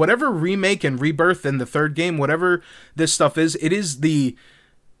 whatever Remake and Rebirth and the third game, whatever this stuff is, it is the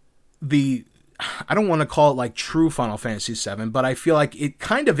I don't want to call it like true Final Fantasy VII, but I feel like it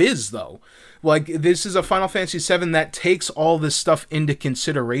kind of is, though. Like, this is a Final Fantasy VII that takes all this stuff into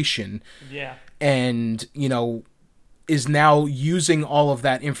consideration. Yeah. And, is now using all of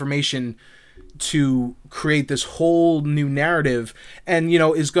that information to create this whole new narrative, and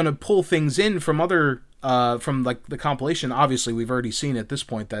is going to pull things in from other from like the compilation. Obviously, we've already seen at this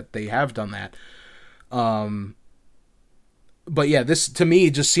point that they have done that. But yeah, this to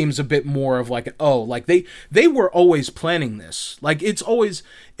me just seems a bit more of like, they were always planning this. Like it was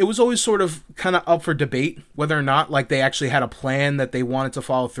always sort of kind of up for debate whether or not like they actually had a plan that they wanted to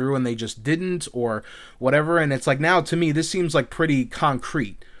follow through and they just didn't or whatever. And it's like now to me this seems like pretty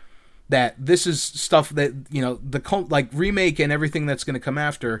concrete that this is stuff that the like remake and everything that's going to come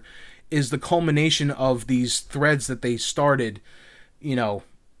after is the culmination of these threads that they started 20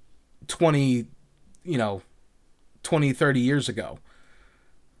 30 years ago,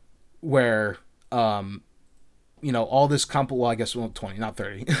 where all this well, I guess 20, not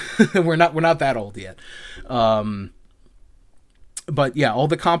 30. we're not that old yet. But yeah, all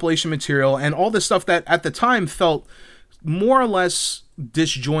the compilation material and all the stuff that at the time felt more or less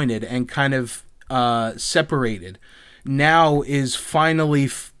disjointed and kind of separated now is finally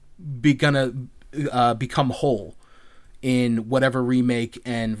gonna become whole in whatever remake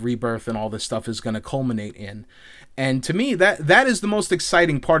and rebirth and all this stuff is going to culminate in. And to me, that is the most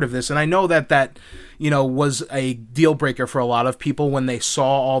exciting part of this. And I know that was a deal breaker for a lot of people when they saw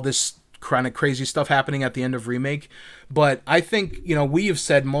all this kind of crazy stuff happening at the end of remake. But I think, we have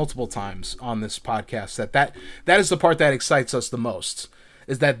said multiple times on this podcast that is the part that excites us the most,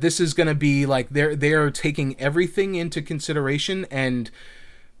 is that this is going to be like they're taking everything into consideration, and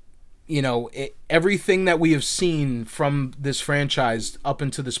everything that we have seen from this franchise up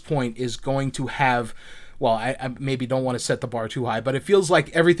until this point is going to have, well, I maybe don't want to set the bar too high, but it feels like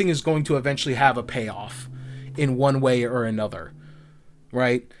everything is going to eventually have a payoff in one way or another,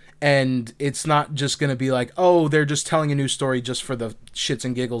 right? And it's not just going to be like, oh, they're just telling a new story just for the shits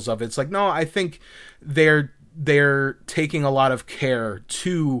and giggles of it. It's like, no, I think they're taking a lot of care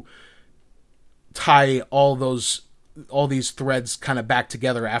to tie all these threads kind of back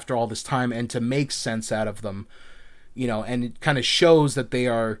together after all this time and to make sense out of them, and it kind of shows that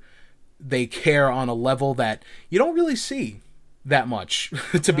they care on a level that you don't really see that much,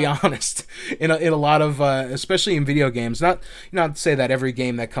 to be honest, in a lot of, especially in video games. Not to say that every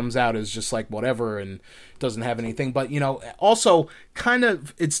game that comes out is just like whatever and doesn't have anything, but also kind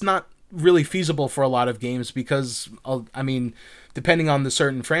of it's not really feasible for a lot of games because, depending on the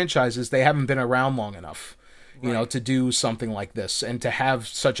certain franchises, they haven't been around long enough. Right. To do something like this and to have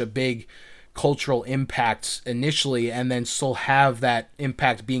such a big cultural impact initially and then still have that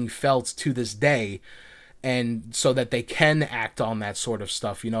impact being felt to this day, and so that they can act on that sort of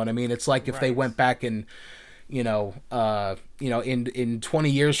stuff. You know what I mean? It's like if they went back and, in 20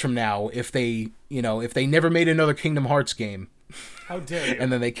 years from now, if they never made another Kingdom Hearts game, how dare you?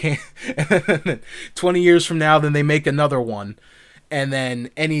 And then they can't, 20 years from now, then they make another one. And then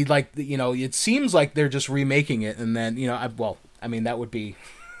it seems like they're just remaking it. And then, that would be,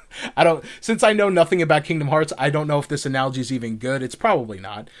 since I know nothing about Kingdom Hearts, I don't know if this analogy is even good. It's probably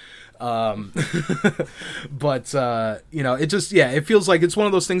not. But, it just, it feels like it's one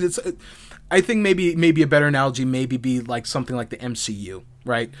of those things. I think maybe a better analogy maybe be like something like the MCU,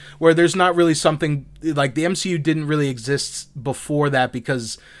 right? Where there's not really something like the MCU didn't really exist before that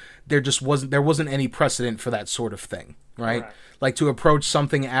because there wasn't any precedent for that sort of thing, right? Like to approach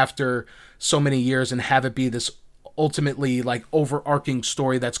something after so many years and have it be this ultimately like overarching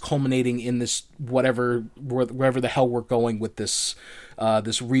story that's culminating in this wherever the hell we're going with this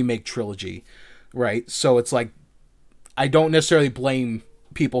this remake trilogy, right? So it's like I don't necessarily blame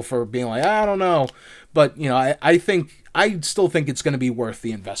people for being like, I don't know, but I still think it's going to be worth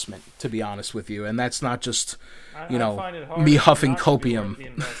the investment, to be honest with you, and that's not just me huffing copium.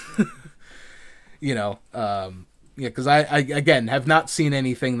 Because I again have not seen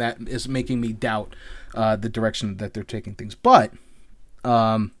anything that is making me doubt the direction that they're taking things. But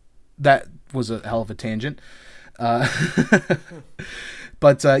that was a hell of a tangent. So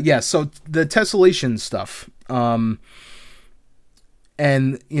the tessellation stuff,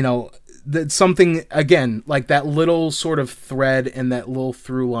 and that's something again like that little sort of thread and that little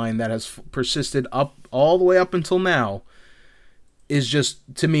through line that has persisted up all the way up until now is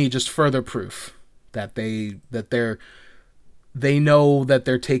just, to me, just further proof that they know that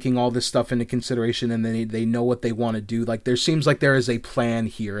they're taking all this stuff into consideration, and they know what they want to do. Like there seems like there is a plan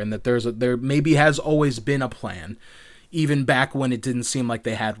here, and that there maybe has always been a plan, even back when it didn't seem like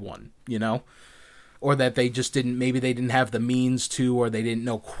they had one, or that they just didn't have the means to, or they didn't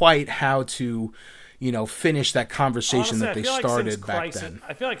know quite how to, finish that conversation. Honestly, that they started back then.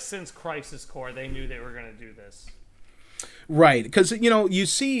 I feel like since Crisis Core, they knew they were going to do this. Right, because you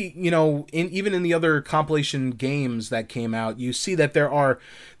see, even in the other compilation games that came out, you see that there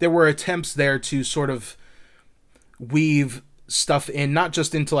were attempts there to sort of weave stuff in, not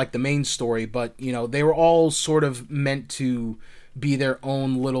just into like the main story, but they were all sort of meant to be their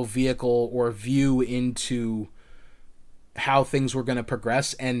own little vehicle or view into how things were going to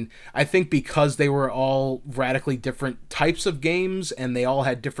progress. And I think because they were all radically different types of games and they all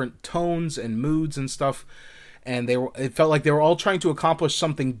had different tones and moods and stuff, and it felt like they were all trying to accomplish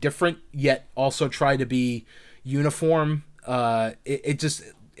something different yet also try to be uniform.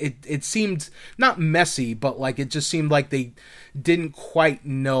 It seemed not messy, but like it just seemed like they didn't quite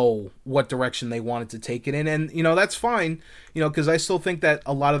know what direction they wanted to take it in. And that's fine, because I still think that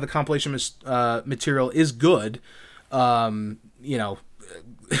a lot of the compilation material is good. Even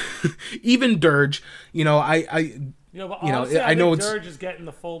Dirge, I know Dirge is getting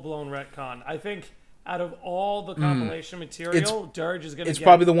the full blown retcon. I think out of all the compilation material, Dirge is going to. It's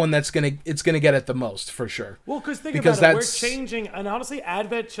probably the one that's going to get it the most for sure. Well, because about it, we're changing, and honestly,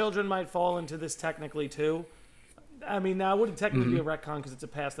 Advent Children might fall into this technically too. I mean, now it wouldn't technically be a retcon because it's a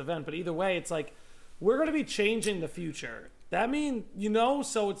past event, but either way, it's like we're going to be changing the future. That means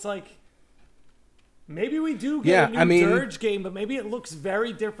so it's like. Maybe we do get a new Dirge game, but maybe it looks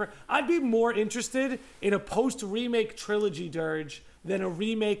very different. I'd be more interested in a post-remake trilogy Dirge than a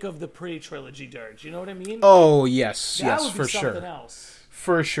remake of the pre-trilogy Dirge. You know what I mean? Oh, yes, that would be for something sure. Else.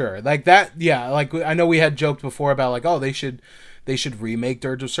 For sure. Like that, yeah, like I know we had joked before about like, oh, they should remake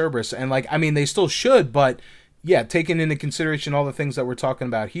Dirge of Cerberus. And like, I mean, they still should, but yeah, taking into consideration all the things that we're talking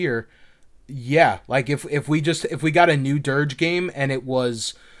about here, yeah, like if we got a new Dirge game and it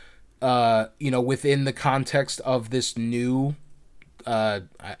was within the context of this new, I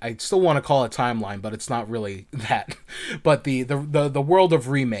still want to call it timeline, but it's not really that. But the world of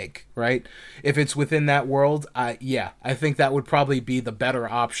remake, right? If it's within that world, I think that would probably be the better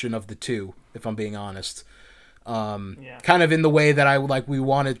option of the two, if I'm being honest. Kind of in the way that we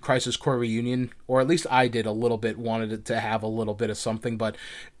wanted Crisis Core Reunion, or at least I did a little bit, wanted it to have a little bit of something, but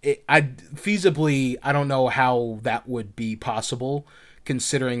feasibly, I don't know how that would be possible,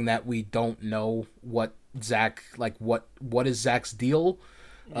 considering that we don't know what Zach, like what is Zach's deal,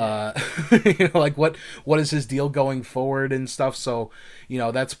 like what is his deal going forward and stuff. So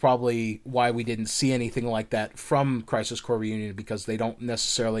that's probably why we didn't see anything like that from Crisis Core Reunion, because they don't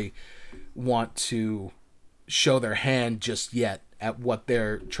necessarily want to show their hand just yet at what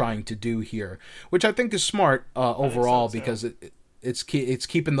they're trying to do here, which I think is smart overall, because it's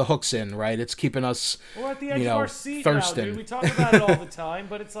keeping the hooks in, right? It's keeping us, we're at the edge of our seat thirsting. Now, dude. We talk about it all the time,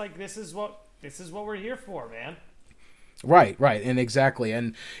 but it's like this is what we're here for, man. Right, and exactly,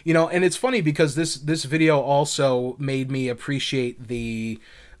 and and it's funny because this video also made me appreciate the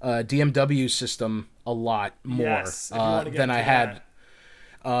DMW system a lot more than I had,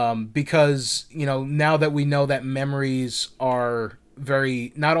 because now that we know that memories are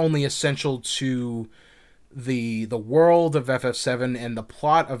very not only essential to the world of FF7 and the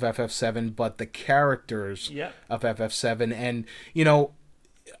plot of FF7, but the characters of FF7. And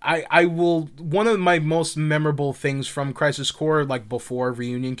I will, one of my most memorable things from Crisis Core, like before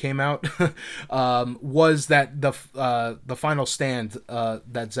Reunion came out, was that the final stand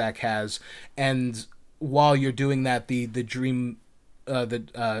that Zack has, and while you're doing that, the dream,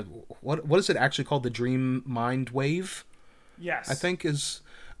 what is it actually called? The Dream Mind Wave. Yes, I think is.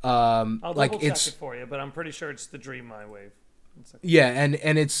 I'll double check it for you, but I'm pretty sure it's the Dream Mind Wave. Yeah,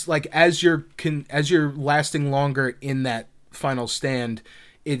 and it's like as you're lasting longer in that final stand,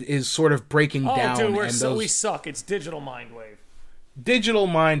 it is sort of breaking down. Oh, dude, we suck. It's Digital Mind Wave. Digital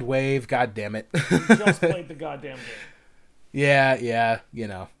Mind Wave. God damn it! We just played the goddamn game. Yeah.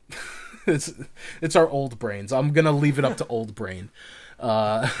 It's our old brains. I'm gonna leave it up to old brain.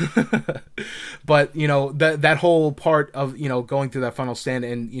 But that whole part of going through that final stand,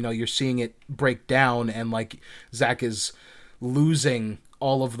 and you're seeing it break down, and like Zack is losing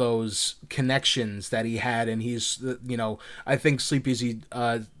all of those connections that he had, and he's I think Sleepy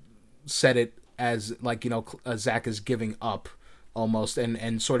said it as like Zack is giving up almost,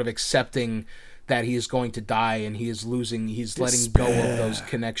 and sort of accepting that he is going to die, and he's letting go of those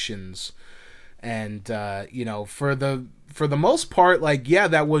connections. And for the most part, like, yeah,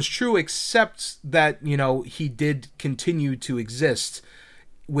 that was true, except that he did continue to exist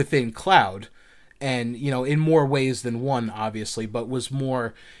within Cloud, and in more ways than one, obviously, but was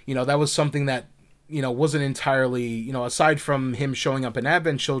more, that was something that wasn't entirely, aside from him showing up in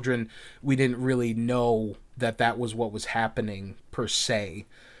Advent Children, we didn't really know that was what was happening per se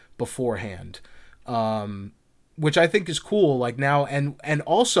beforehand. Which I think is cool, like now, and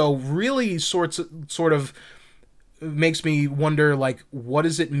also really sort of makes me wonder, like, what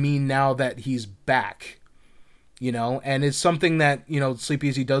does it mean now that he's back? You know, and it's something that, you know, Sleep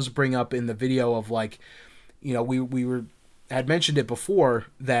Easy does bring up in the video of, like, you know, we had mentioned it before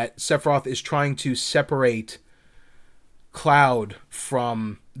that Sephiroth is trying to separate Cloud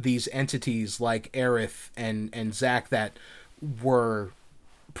from these entities like Aerith and Zack that were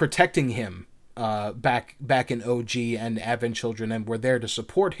protecting him back in OG and Advent Children, and were there to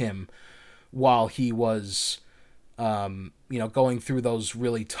support him while he was going through those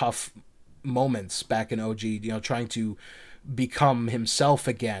really tough moments back in OG, trying to become himself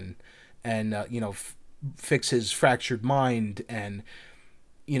again and fix his fractured mind. And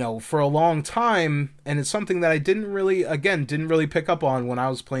for a long time, and it's something that I didn't really pick up on when I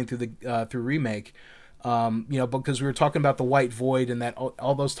was playing through the through Remake, because we were talking about the White Void, and that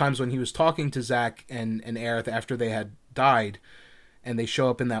all those times when he was talking to Zack and Aerith after they had died, and they show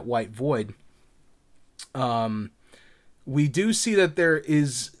up in that White Void. We do see that there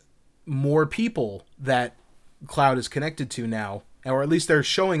is more people that Cloud is connected to now, or at least they're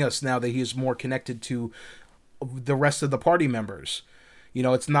showing us now that he is more connected to the rest of the party members.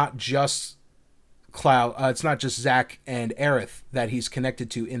 It's not just Cloud, it's not just Zack and Aerith that he's connected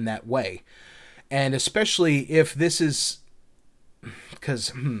to in that way. And especially if this is,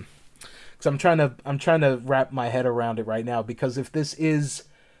 because I'm trying to wrap my head around it right now, because if this is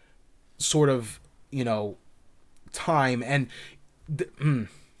sort of, time and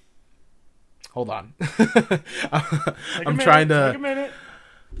hold on. I'm trying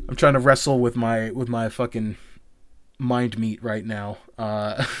to wrestle with my fucking mind meat right now.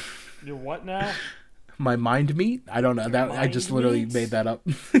 Your what now? My mind meat? I don't know. That I just literally made that up.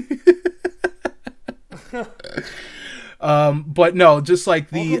 But no, just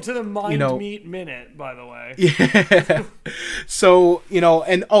like welcome to the mind meat minute, by the way. Yeah. So,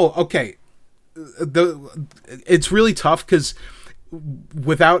 and okay. It's really tough because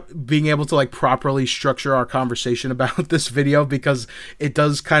without being able to like properly structure our conversation about this video, because it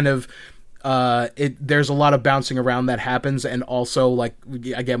does kind of there's a lot of bouncing around that happens, and also, like,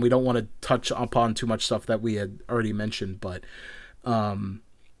 again, we don't want to touch upon too much stuff that we had already mentioned, but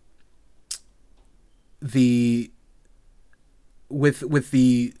with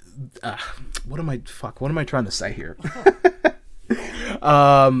the what am I trying to say here?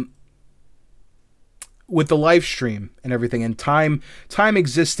 With the live stream and everything, and time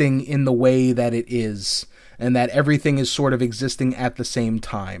existing in the way that it is, and that everything is sort of existing at the same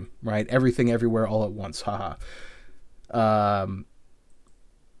time, right? Everything everywhere all at once. Haha.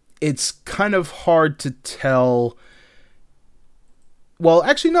 It's kind of hard to tell. Well,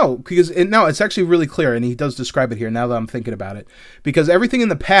 actually, no, because it's actually really clear, and he does describe it here now that I'm thinking about it, because everything in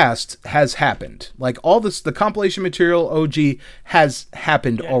the past has happened. Like, all this, the compilation material, OG, has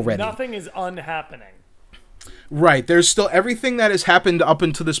happened already. Nothing is unhappening. Right, there's still everything that has happened up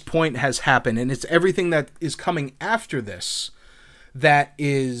until this point has happened, and it's everything that is coming after this that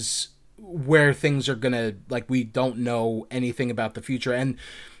is where things are gonna, like, we don't know anything about the future. And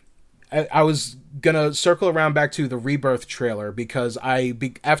I was gonna circle around back to the Rebirth trailer, because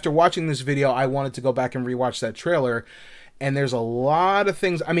after watching this video, I wanted to go back and rewatch that trailer, and there's a lot of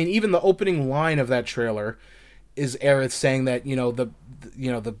things. I mean, even the opening line of that trailer is Aerith saying that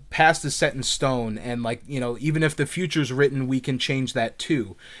the past is set in stone, and, like, even if the future's written, we can change that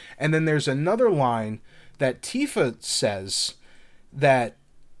too. And then there's another line that Tifa says that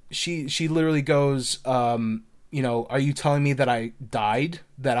she literally goes, are you telling me that I died,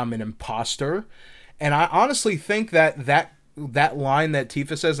 that I'm an imposter? And I honestly think that line that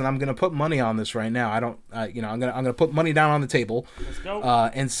Tifa says, and I'm gonna put money on this right now. I'm gonna put money down on the table. Let's go.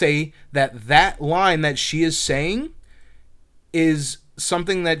 And say that line that she is saying is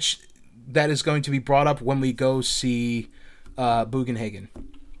something that is going to be brought up when we go see Bugenhagen.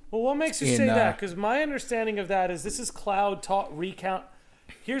 Well, what makes you say that? Because my understanding of that is this is Cloud recount.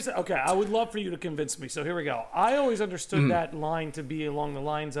 Okay, I would love for you to convince me. So here we go. I always understood that line to be along the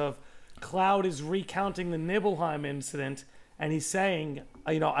lines of Cloud is recounting the Nibelheim incident, and he's saying,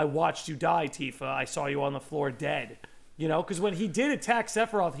 I watched you die, Tifa. I saw you on the floor dead. Because when he did attack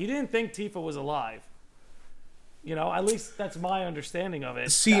Sephiroth, he didn't think Tifa was alive. At least that's my understanding of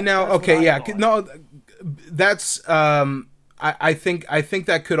it. See, okay, yeah. No, that's... I think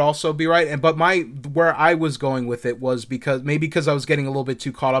that could also be right, but where I was going with it was because I was getting a little bit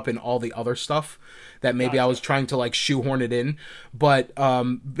too caught up in all the other stuff that maybe I was trying to, like, shoehorn it in. But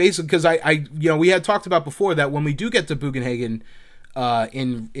basically, because I we had talked about before that when we do get to Bugenhagen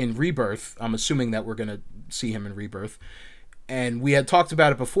in Rebirth, I'm assuming that we're gonna see him in Rebirth, and we had talked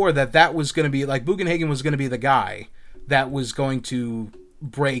about it before that was going to be, like, Bugenhagen was going to be the guy that was going to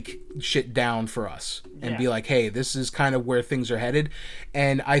break shit down for us and be like, hey, this is kind of where things are headed.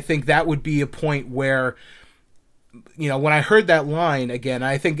 And I think that would be a point where, you know, when I heard that line again,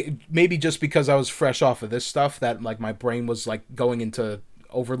 I think maybe just because I was fresh off of this stuff, that like my brain was like going into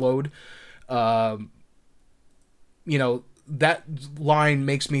overload. You know, that line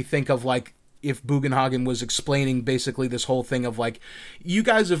makes me think of like if Bugenhagen was explaining basically this whole thing of like, you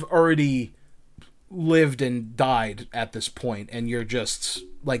guys have already lived and died at this point, and you're just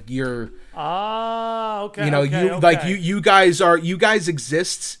like, you're okay, you know, okay, you okay. like you guys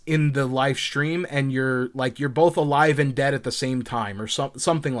exist in the live stream, and you're both alive and dead at the same time, or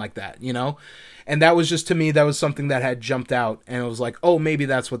something like that, you know. And that was just, to me, that was something that had jumped out, and it was like, oh, maybe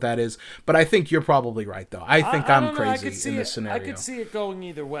that's what that is. But I think you're probably right, though. I think I'm crazy in this scenario. I could see it going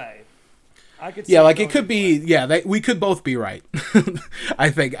either way. Yeah, like it could be. Yeah, we could both be right. I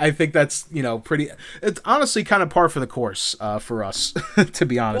think that's, you know, pretty. It's honestly kind of par for the course for us, to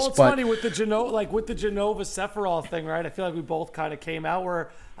be honest. Well, it's funny with the Genova Sephiroth thing, right? I feel like we both kind of came out where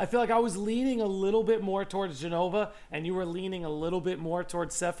I feel like I was leaning a little bit more towards Genova, and you were leaning a little bit more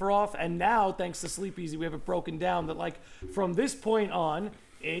towards Sephiroth. And now, thanks to Sleep Easy, we have it broken down that like from this point on,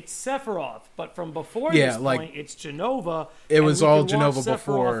 it's Sephiroth, but from before this point, it's Genova. It was all Genova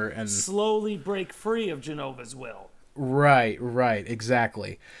before, and slowly break free of Genova's will. Right,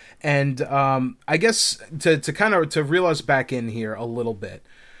 exactly. And I guess to reel us back in here a little bit,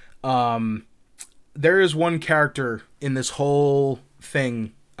 there is one character in this whole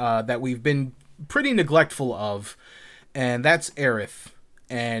thing that we've been pretty neglectful of, and that's Aerith.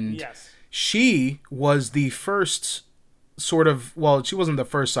 And she was the first sort of, well, she wasn't the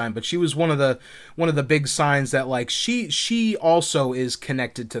first sign, but she was one of the big signs that like she also is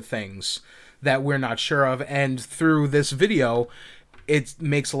connected to things that we're not sure of. And through this video, it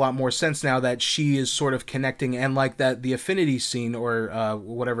makes a lot more sense now that she is sort of connecting, and like that the affinity scene, or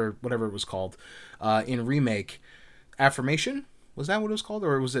whatever it was called in Remake, Affirmation, was that what it was called,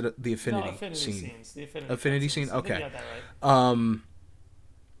 or was it the affinity scene? Scenes, the affinity scene. Okay. You got that right.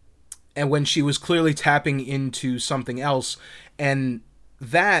 And when she was clearly tapping into something else, and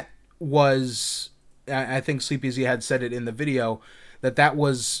that was, I think Sleep Easy had said it in the video, that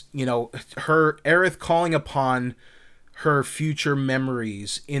was, you know, her, Aerith, calling upon her future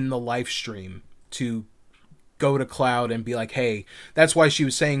memories in the live stream to go to Cloud and be like, hey, that's why she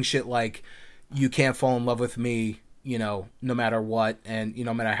was saying shit like, you can't fall in love with me, you know, no matter what, and, you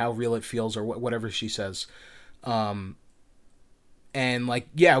know, no matter how real it feels, or whatever she says. And like,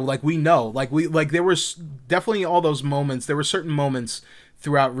 yeah, like we know, like there was definitely all those moments. There were certain moments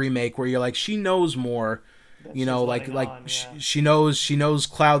throughout Remake where you're like, she knows more, you know, she knows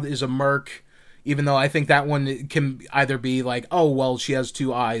Cloud is a merc, even though I think that one can either be like, oh, well, she has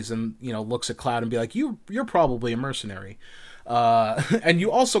two eyes, and, you know, looks at Cloud and be like, you're probably a mercenary. And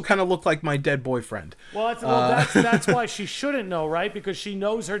you also kind of look like my dead boyfriend. Well, that's why she shouldn't know, right? Because she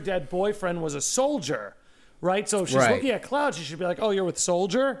knows her dead boyfriend was a soldier. Right, so if she's looking at Cloud, she should be like, "Oh, you're with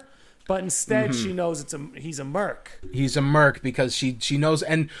Soldier," but instead she knows he's a merc. He's a merc because she knows.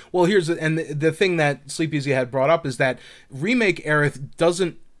 And well, the thing that Sleep Easy had brought up is that Remake Aerith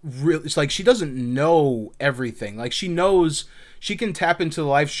doesn't really. It's like she doesn't know everything. Like she knows, she can tap into the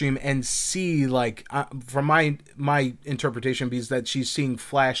live stream and see, like, from my interpretation, is that she's seeing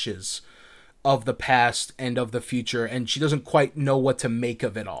flashes of the past and of the future, and she doesn't quite know what to make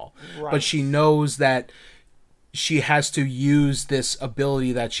of it all. Right. But she knows that she has to use this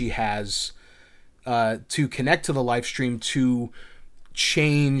ability that she has to connect to the live stream to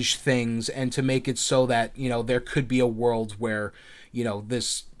change things, and to make it so that, you know, there could be a world where, you know,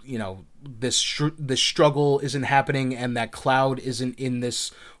 this struggle isn't happening, and that Cloud isn't in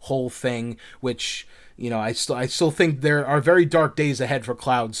this whole thing, which, you know, I still think there are very dark days ahead for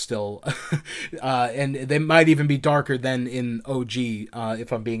Cloud still, and they might even be darker than in OG,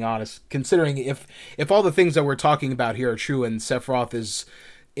 if I'm being honest. Considering if all the things that we're talking about here are true, and Sephiroth is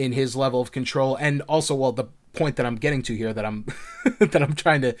in his level of control, and also, well, the point that I'm getting to here, that I'm that I'm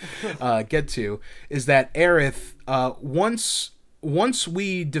trying to get to, is that Aerith, once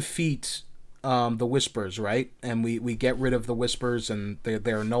we defeat the Whispers, right, and we get rid of the Whispers, and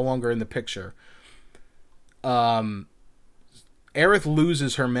they're no longer in the picture. Aerith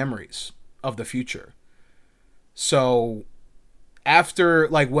loses her memories of the future. So after,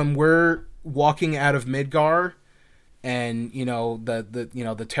 like, when we're walking out of Midgar, and, you know,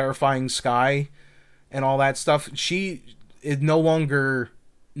 the terrifying sky and all that stuff, it no longer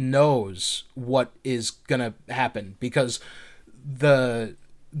knows what is gonna happen, because the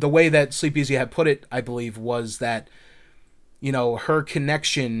way that Sleep Easy had put it, I believe, was that, you know, her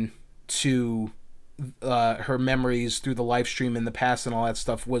connection to her memories through the live stream in the past and all that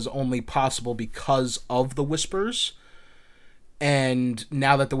stuff was only possible because of the whispers. And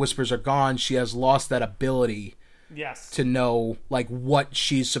now that the whispers are gone, she has lost that ability to know, like, what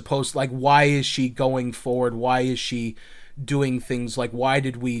she's supposed, like, why is she going forward? Why is she doing things? Like, why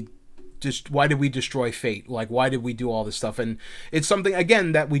did we destroy Fate? Like, why did we do all this stuff? And it's something,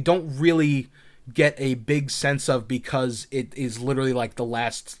 again, that we don't really get a big sense of, because it is literally like the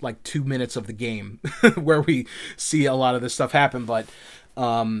last, like, 2 minutes of the game where we see a lot of this stuff happen. But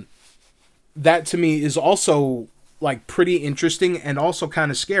that to me is also, like, pretty interesting and also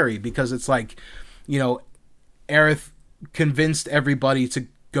kind of scary, because it's like, you know, Aerith convinced everybody to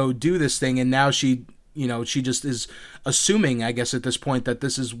go do this thing, and now she just is assuming, I guess, at this point, that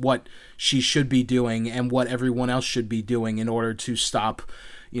this is what she should be doing and what everyone else should be doing in order to stop,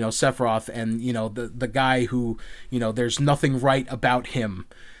 you know, Sephiroth and, you know, the guy who, you know, there's nothing right about him.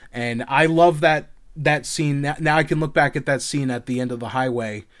 And I love that scene. Now I can look back at that scene at the end of the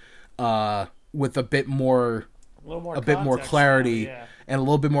highway with a bit more clarity and a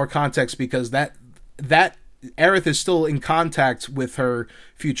little bit more context, because that Aerith is still in contact with her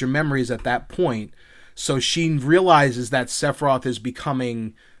future memories at that point, so she realizes that Sephiroth is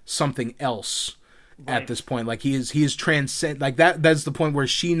becoming something else at this point. Like, he is transcend, like that's the point where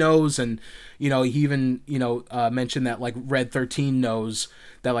she knows. And, you know, he even, you know, mentioned that, like, Red 13 knows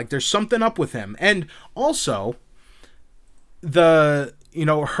that, like, there's something up with him. And also the, you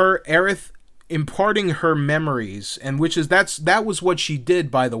know, her Aerith imparting her memories, and that was what she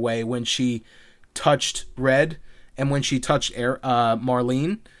did, by the way, when she touched Red and when she touched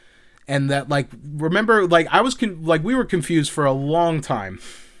Marlene. And that, like, remember, like, we were confused for a long time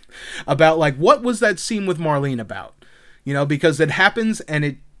about, like, what was that scene with Marlene about, you know, because it happens,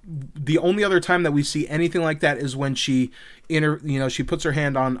 and the only other time that we see anything like that is when she she puts her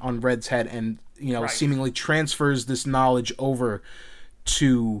hand on Red's head and, you know, seemingly transfers this knowledge over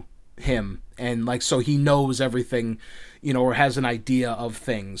to him, and, like, so he knows everything, you know, or has an idea of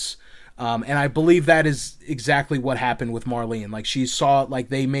things. And I believe that is exactly what happened with Marlene. Like, she saw, like,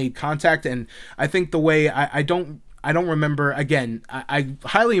 they made contact, and I think the way I don't remember. Again, I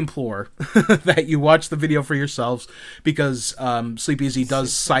highly implore that you watch the video for yourselves, because Sleep Easy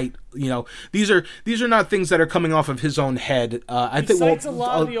does cite, you know, these are not things that are coming off of his own head. I think cites a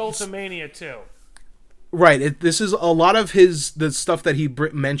lot of the Ultimania too. Right. This is a lot of the stuff that he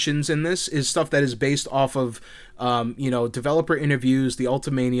mentions in this is stuff that is based off of, you know, developer interviews, the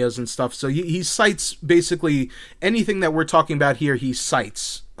Ultimanias and stuff. So he cites basically anything that we're talking about here. He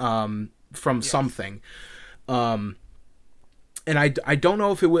cites from something. And I don't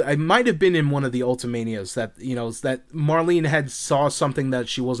know if it might have been in one of the Ultimanias that, you know, that Marlene had saw something that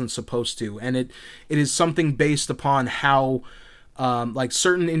she wasn't supposed to. And it is something based upon how, like,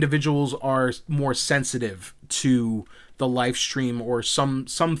 certain individuals are more sensitive to the live stream or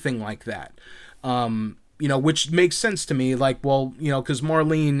something like that. You know, which makes sense to me. Like, well, you know, because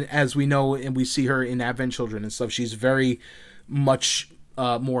Marlene, as we know, and we see her in Advent Children and stuff, she's very much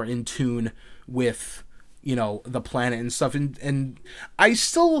more in tune with, you know, the planet and stuff. And I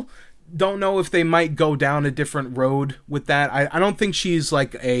still don't know if they might go down a different road with that. I don't think she's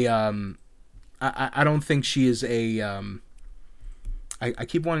like a I don't think she is a I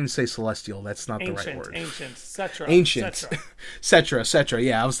keep wanting to say celestial. That's not the right word. Ancient, etc. Ancient, etc.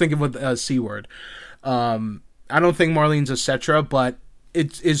 Yeah, I was thinking with a C word. I don't think Marlene's a Cetra, but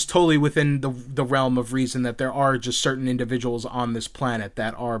it is totally within the realm of reason that there are just certain individuals on this planet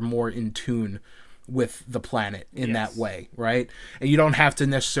that are more in tune with the planet in that way, right? And you don't have to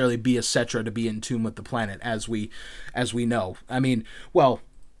necessarily be a Cetra to be in tune with the planet, as we know. I mean, well,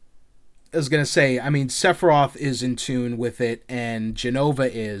 I was gonna say, I mean, Sephiroth is in tune with it, and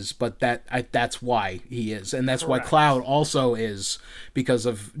Jenova is, but that's why he is, and that's why Cloud also is, because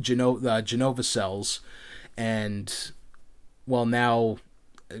of Jenova cells. And, well, now,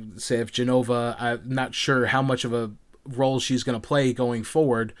 say if Jenova, I'm not sure how much of a role she's gonna play going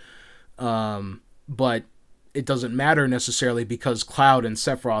forward, but it doesn't matter necessarily, because Cloud and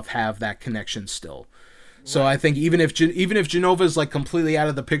Sephiroth have that connection still. So I think even if Jenova is, like, completely out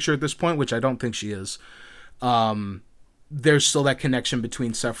of the picture at this point, which I don't think she is, there's still that connection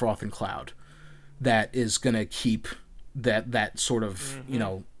between Sephiroth and Cloud that is gonna keep that sort of, you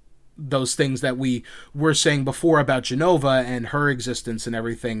know, those things that we were saying before about Jenova and her existence and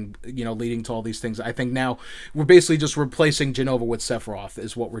everything, you know, leading to all these things. I think now we're basically just replacing Jenova with Sephiroth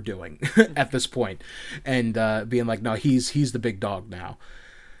is what we're doing at this point, and being like, no, he's the big dog now.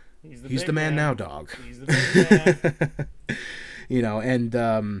 He's the man now, dog. He's the big man. You know, and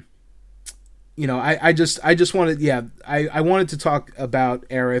I just wanted, I wanted to talk about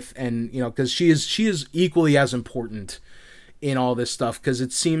Aerith, and because she is equally as important in all this stuff, because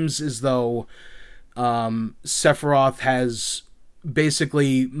it seems as though Sephiroth has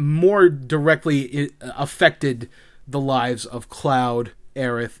basically more directly affected the lives of Cloud,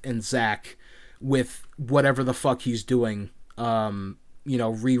 Aerith, and Zack with whatever the fuck he's doing,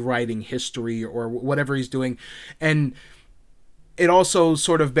 rewriting history or whatever he's doing. And it also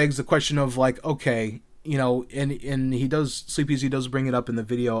sort of begs the question of like, okay, and he does, Sleepy's, he does bring it up in the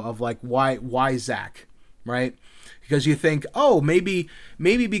video of like, why Zack, right? Because you think, oh, maybe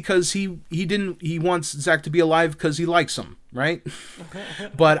because he wants Zack to be alive because he likes him, right?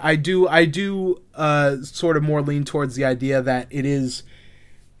 But I do sort of more lean towards the idea that it is,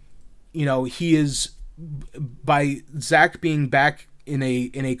 he is, by Zack being back in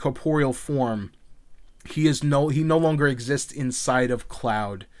a corporeal form, he no longer exists inside of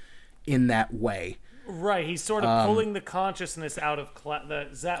Cloud in that way. Right, he's sort of pulling the consciousness out of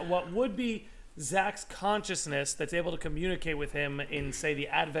what would be Zack's consciousness that's able to communicate with him in, say, the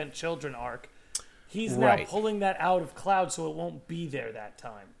Advent Children arc. He's now pulling that out of Cloud so it won't be there that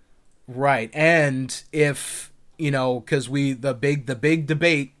time. Right, and if, because the big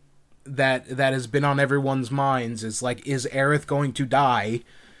debate that has been on everyone's minds is like, is Aerith going to die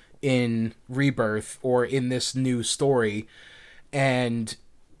in Rebirth or in this new story? And,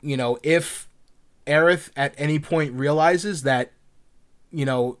 if Aerith at any point realizes that,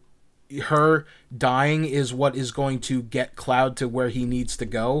 her dying is what is going to get Cloud to where he needs to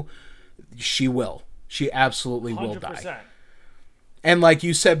go, she will. She absolutely 100%. Will die. And like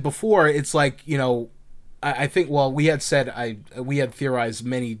you said before, it's like, I think, well, we had theorized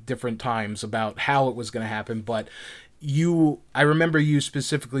many different times about how it was going to happen, but I remember you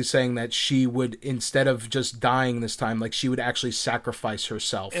specifically saying that she would, instead of just dying this time, like she would actually sacrifice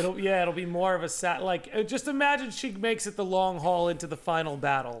herself. It'll be more of a just imagine she makes it the long haul into the final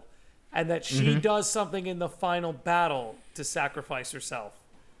battle, and that she does something in the final battle to sacrifice herself.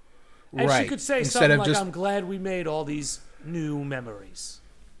 And she could say something like, I'm glad we made all these new memories.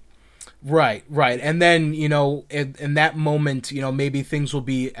 Right. And then, in that moment, maybe things will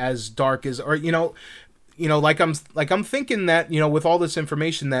be as dark as, or, I'm thinking that, with all this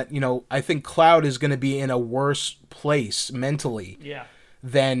information that, I think Cloud is going to be in a worse place mentally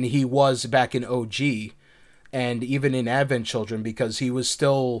than he was back in OG and even in Advent Children, because he was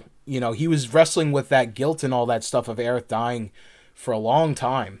still, he was wrestling with that guilt and all that stuff of Aerith dying for a long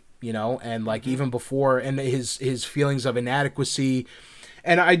time, and like even before, and his feelings of inadequacy.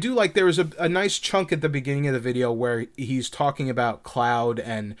 And I do like, there was a nice chunk at the beginning of the video where he's talking about Cloud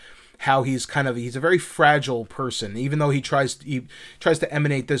and how he's a very fragile person, even though he tries to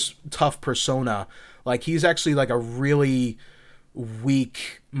emanate this tough persona. Like he's actually like a really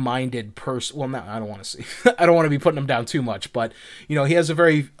weak-minded person. Well, no, I don't want to see. I don't want to be putting him down too much, but he has a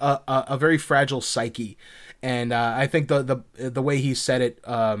very fragile psyche, and I think the way he said it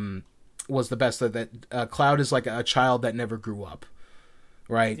was the best. That Cloud is like a child that never grew up,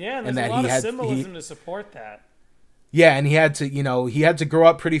 right? Yeah, and there's a lot of symbolism to support that. Yeah, and he had to grow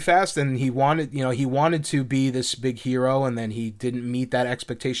up pretty fast, and he wanted to be this big hero, and then he didn't meet that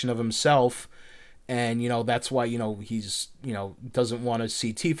expectation of himself. And, that's why, he's, doesn't want to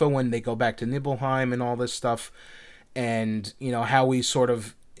see Tifa when they go back to Nibelheim and all this stuff. And, how we sort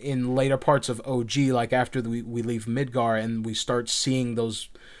of, in later parts of OG, like after we leave Midgar and we start seeing those,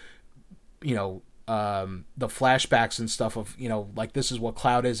 the flashbacks and stuff of, like this is what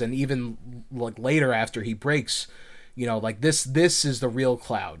Cloud is. And even like later after he breaks, like this is the real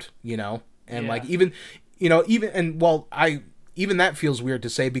Cloud, and like even even that feels weird to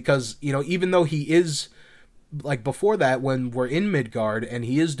say, because even though he is, like before that, when we're in Midgard and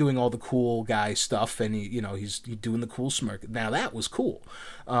he is doing all the cool guy stuff and he's doing the cool smirk, now that was cool,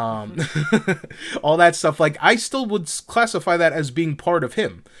 all that stuff, like I still would classify that as being part of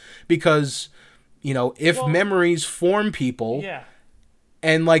him, because if memories form people,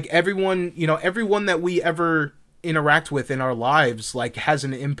 and like everyone that we ever interact with in our lives like has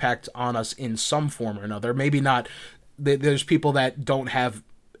an impact on us in some form or another. Maybe not, there's people that don't have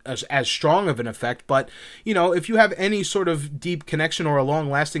as strong of an effect, but if you have any sort of deep connection or a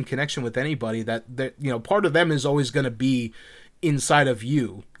long-lasting connection with anybody, that part of them is always going to be inside of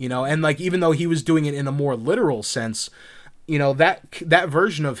you, and like even though he was doing it in a more literal sense, that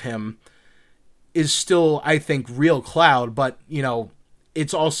version of him is still, I think, real Cloud, but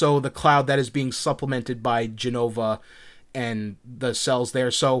it's also the Cloud that is being supplemented by Genova and the cells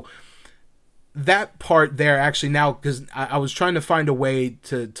there. So that part there, actually, now, because I was trying to find a way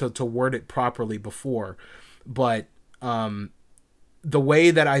to word it properly before, but the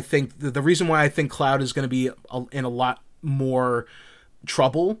way that I think the reason why I think Cloud is going to be in a lot more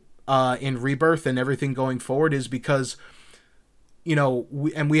trouble in Rebirth and everything going forward is because, you know,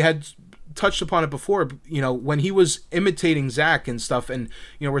 we had touched upon it before, you know, when he was imitating Zack and stuff, and,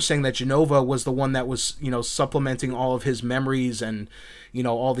 you know, we're saying that Genova was the one that was, you know, supplementing all of his memories and, you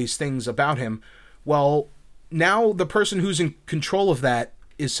know, all these things about him. Well, now the person who's in control of that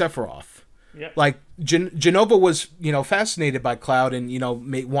is Sephiroth. Yep. Like, Genova was, you know, fascinated by Cloud and, you know,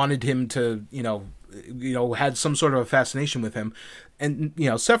 wanted him to, you know, had some sort of a fascination with him. And, you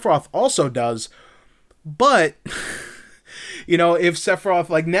know, Sephiroth also does, but... You know, if Sephiroth,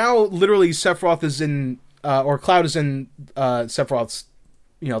 like now, literally Sephiroth is in, or Cloud is in Sephiroth's,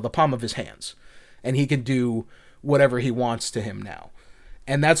 you know, the palm of his hands. And he can do whatever he wants to him now.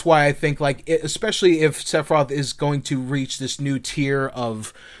 And that's why I think, like, especially if Sephiroth is going to reach this new tier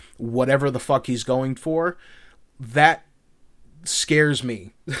of whatever the fuck he's going for, that scares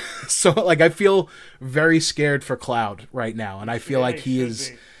me. So, like, I feel very scared for Cloud right now. And I feel like he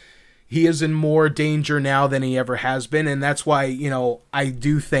is in more danger now than he ever has been, and that's why, you know, I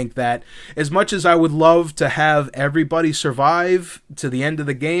do think that as much as I would love to have everybody survive to the end of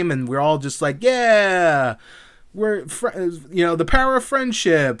the game and we're all just like, yeah, we're, you know, the power of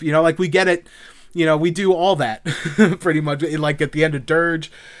friendship, you know, like we get it, you know, we do all that pretty much, like at the end of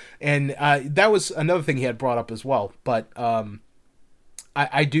Dirge, and that was another thing he had brought up as well, but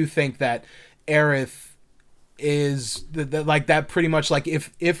I do think that Aerith is like that pretty much, like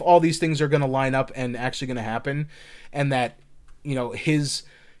if all these things are going to line up and actually going to happen, and that, you know, his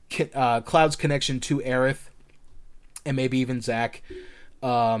Cloud's connection to Aerith and maybe even Zack,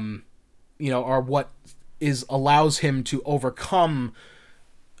 you know, are what allows him to overcome,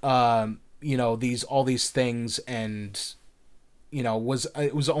 you know, all these things, and, you know,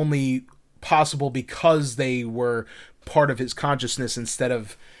 it was only possible because they were part of his consciousness instead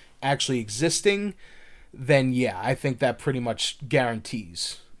of actually existing. Then yeah, I think that pretty much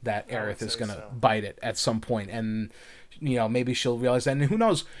guarantees that Aerith is gonna bite it at some point, and, you know, maybe she'll realize that, and who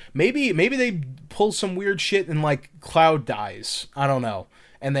knows, maybe they pull some weird shit and, like, Cloud dies, I don't know,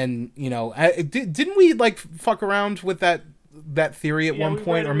 and then, you know, didn't we, like, fuck around with that theory at one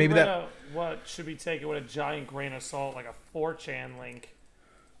point, or maybe that what should we take it with a giant grain of salt, like a 4chan link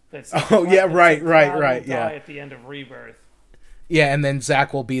that's right, yeah, at the end of Rebirth, yeah, and then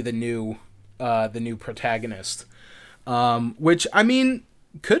Zack will be the new protagonist, which, I mean,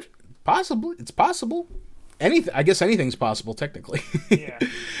 could possibly, it's possible. I guess anything's possible technically. Yeah.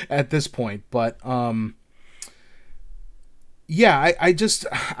 At this point, but yeah,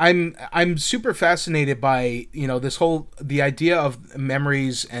 I'm super fascinated by, you know, the idea of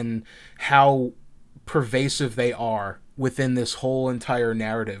memories and how pervasive they are within this whole entire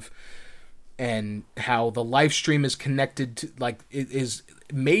narrative, and how the live stream is connected to, like, it is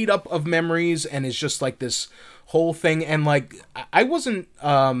made up of memories and is just like this whole thing. And, like, I wasn't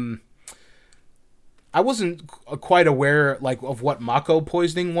quite aware, like, of what Mako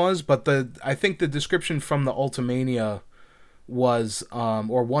poisoning was, but I think the description from the Ultimania was,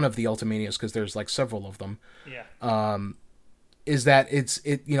 or one of the Ultimanias, because there's, like, several of them, is that it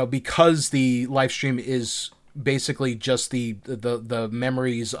you know, because the live stream is basically just the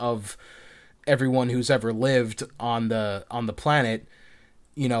memories of everyone who's ever lived on the planet.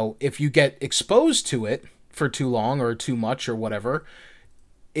 You know, if you get exposed to it for too long or too much or whatever,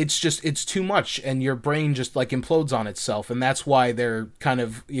 it's too much, and your brain just, like, implodes on itself. And that's why they're kind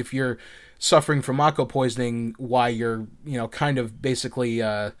of, if you're suffering from Mako poisoning, why you're, you know, kind of basically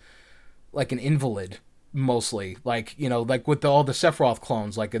like an invalid, mostly, like, you know, like with all the Sephiroth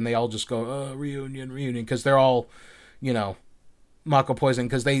clones, like, and they all just go, reunion, because they're all, you know, Mako poisoning,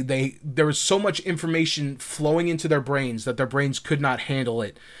 because there was so much information flowing into their brains that their brains could not handle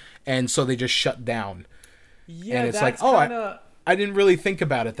it, and so they just shut down. Yeah, and it's like, I didn't really think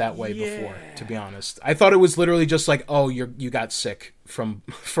about it that way before, to be honest. I thought it was literally just like, oh, you got sick from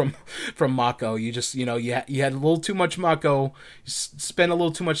Mako. You just, you know, you had a little too much Mako, you spent a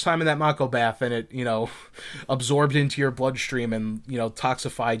little too much time in that Mako bath, and it, you know, absorbed into your bloodstream and, you know,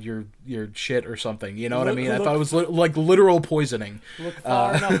 toxified your shit or something. You know what I mean? I thought it was like literal poisoning. Look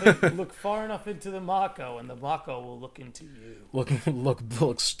far enough into the Mako, and the Mako will look into you.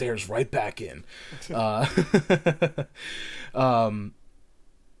 Look, stares right back in.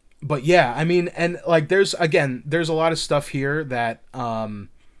 But yeah, I mean, and, like, there's a lot of stuff here that,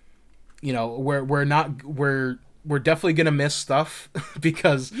 you know, we're definitely gonna miss stuff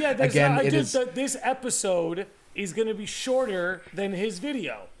because this episode is gonna be shorter than his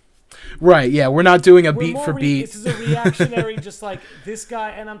video. Right, yeah, we're not doing a beat for beat. This is a reactionary, just like this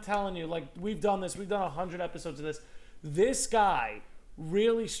guy, and I'm telling you, like, we've done 100 episodes of this. This guy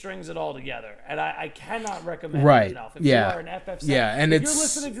really strings it all together, and I cannot recommend it enough. If you are an FF7, and if you're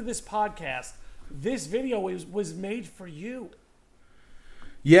listening to this podcast, this video was made for you.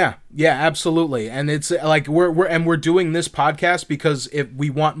 Yeah, absolutely. And it's like we're doing this podcast because we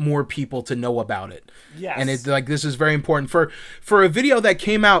want more people to know about it. Yes. And it's like this is very important for a video that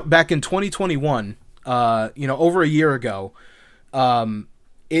came out back in 2021, over a year ago. It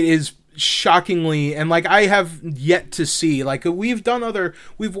is shockingly, and like I have yet to see, like we've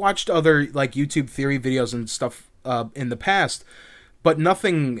watched other like YouTube theory videos and stuff in the past, but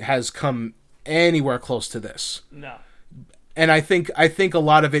nothing has come anywhere close to this. No. And I think a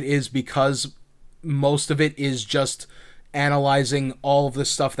lot of it is because most of it is just analyzing all of the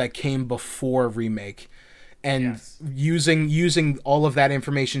stuff that came before Remake and using all of that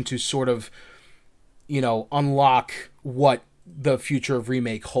information to sort of, unlock what the future of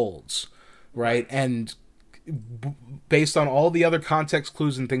Remake holds, right? And based on all the other context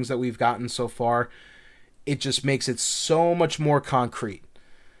clues and things that we've gotten so far, it just makes it so much more concrete,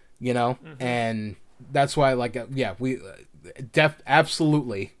 and that's why, like, we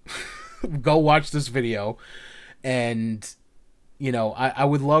absolutely go watch this video. And I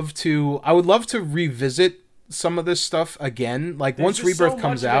would love to revisit some of this stuff again, like once Rebirth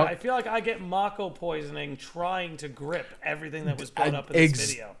comes out. I feel like I get Mako poisoning trying to grip everything that was brought up in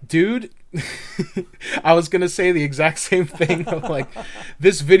this video. Dude, I was gonna say the exact same thing. Like,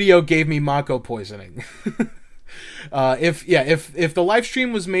 this video gave me Mako poisoning. If the live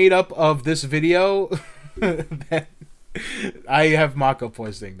stream was made up of this video, then I have Mako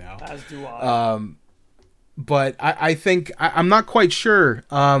poisoning now. As do I. But I think I'm not quite sure,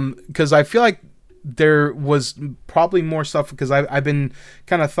 because I feel like there was probably more stuff, because I've been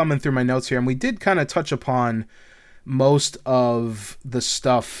kind of thumbing through my notes here, and we did kind of touch upon most of the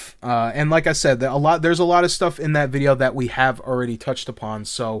stuff. And like I said, there's a lot of stuff in that video that we have already touched upon.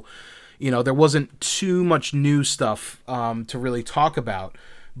 So, there wasn't too much new stuff to really talk about,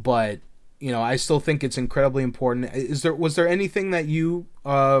 but I still think it's incredibly important. Was there anything that you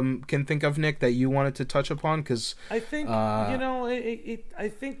can think of, Nick, that you wanted to touch upon? Because I think I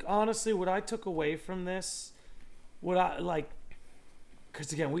think honestly, what I took away from this,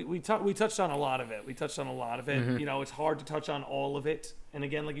 because again, we touched on a lot of it. Mm-hmm. It's hard to touch on all of it. And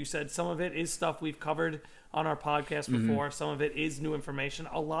again, like you said, some of it is stuff we've covered on our podcast before. Mm-hmm. Some of it is new information.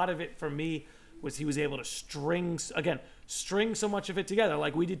 A lot of it for me was he was able to string so much of it together.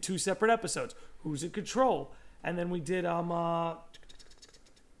 Like, we did 2 separate episodes. Who's in control? And then we did we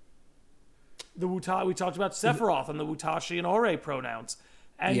talked about Sephiroth and the Wutashi and Ore pronouns.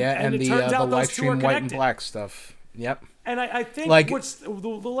 And it turns out the those live two are stream connected. white and black stuff. Yep. And I think what's the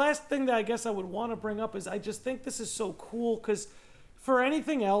last thing that I guess I would want to bring up is I just think this is so cool, because for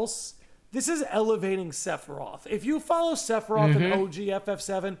anything else, this is elevating Sephiroth. If you follow Sephiroth in OG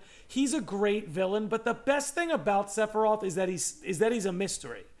FF7, he's a great villain, but the best thing about Sephiroth is that he's a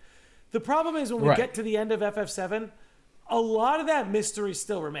mystery. The problem is when we get to the end of FF7, a lot of that mystery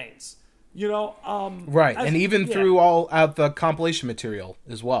still remains. And even through all out the compilation material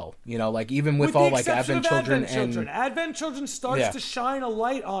as well. Like even with all like Advent Children Advent Children starts to shine a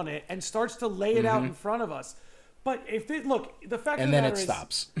light on it and starts to lay it out in front of us. But the fact of the matter is,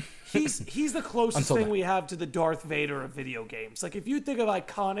 stops. he's the closest thing we have to the Darth Vader of video games. Like, if you think of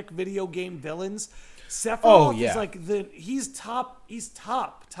iconic video game villains, Sephiroth is like he's top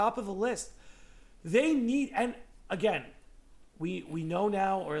of the list. They need, and again, we know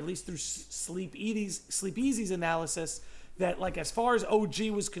now, or at least through Sleep Easy's analysis, that like as far as OG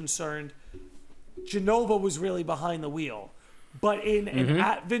was concerned, Jenova was really behind the wheel. But in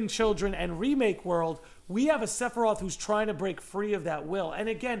Advent Children and Remake world, we have a Sephiroth who's trying to break free of that will. And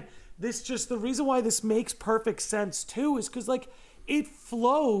again, the reason why this makes perfect sense too is because like it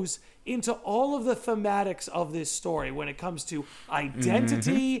flows into all of the thematics of this story when it comes to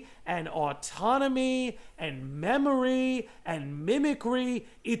identity and autonomy and memory and mimicry.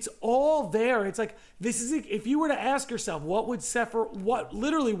 It's all there. It's like, this is, if you were to ask yourself, what would Sephiroth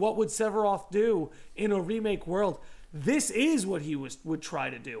do in a remake world? This is what he would try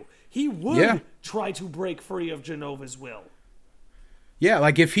to do. He would try to break free of Genova's will. Yeah,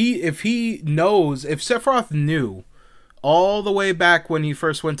 like if Sephiroth knew all the way back when he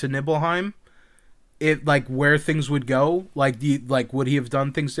first went to Nibelheim, like where things would go, would he have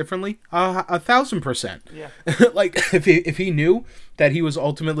done things differently? 1,000%. Yeah. Like if he knew that he was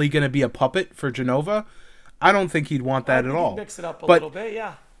ultimately going to be a puppet for Jenova, I don't think he'd want that at all. Mix it up a little bit,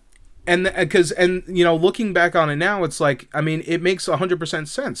 yeah. And because looking back on it now, it's like, I mean, it makes 100%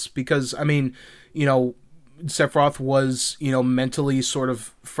 sense because, I mean, Sephiroth was, mentally sort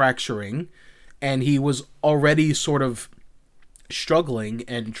of fracturing, and he was already sort of struggling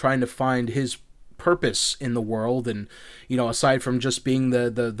and trying to find his purpose in the world, and aside from just being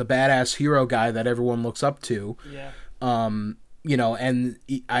the badass hero guy that everyone looks up to. And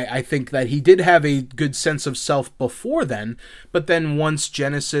I think that he did have a good sense of self before then, but then once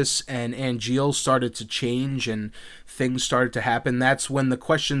Genesis and Angeal started to change and things started to happen, that's when the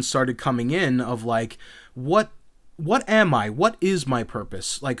questions started coming in of like, what am I? What is my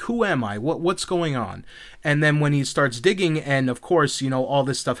purpose? Like, who am I? What's going on? And then when he starts digging, and of course, all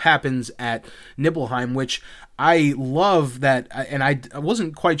this stuff happens at Nibelheim, which I love that, and I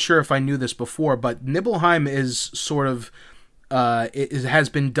wasn't quite sure if I knew this before, but Nibelheim is sort of, it has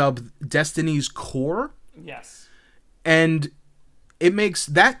been dubbed Destiny's core. Yes. And it makes,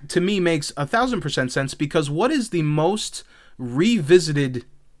 that to me makes 1,000% sense, because what is the most revisited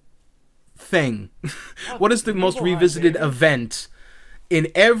thing? What is the most revisited event in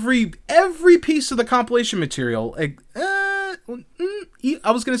every piece of the compilation material? I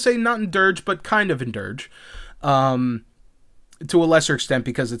was going to say not in Dirge, but kind of in Dirge. To a lesser extent,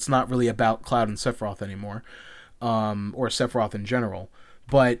 because it's not really about Cloud and Sephiroth anymore. Or Sephiroth in general.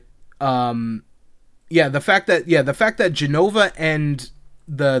 But the fact that Jenova and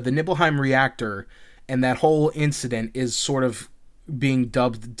the Nibelheim reactor and that whole incident is sort of being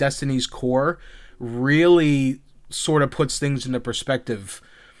dubbed Destiny's core really sort of puts things into perspective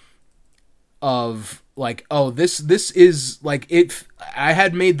of like, oh, this is like it. I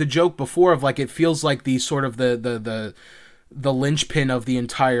had made the joke before of like, it feels like the sort of the linchpin of the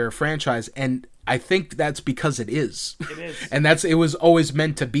entire franchise, and I think that's because it is. It is. And it was always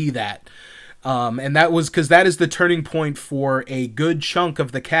meant to be that. And that was because that is the turning point for a good chunk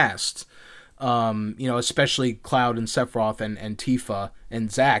of the cast. Especially Cloud and Sephiroth and Tifa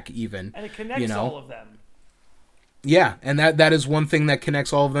and Zack even. And it connects all of them. Yeah, and that is one thing that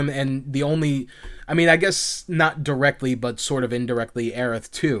connects all of them. And the only, I mean, I guess not directly, but sort of indirectly, Aerith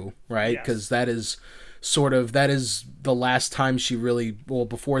too, right? Because that is the last time she really, well,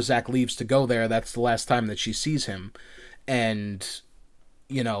 before Zack leaves to go there, that's the last time that she sees him. And,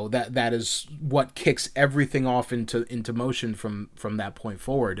 that is what kicks everything off into motion from that point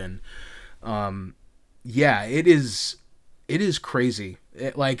forward. And, it is crazy.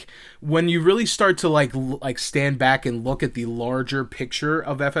 Like, when you really start to like stand back and look at the larger picture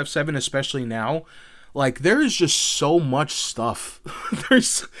of FF7, especially now, like, there is just so much stuff.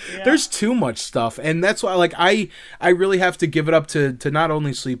 There's too much stuff. And that's why, like, I really have to give it up to not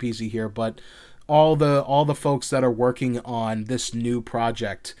only Sleep Easy here, but all the folks that are working on this new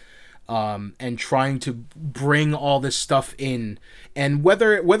project, and trying to bring all this stuff in. And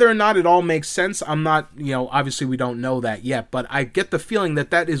whether or not it all makes sense, I'm not, obviously we don't know that yet, but I get the feeling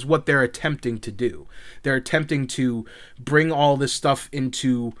that is what they're attempting to do. They're attempting to bring all this stuff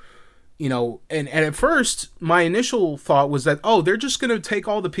into, and at first, my initial thought was that, oh, they're just going to take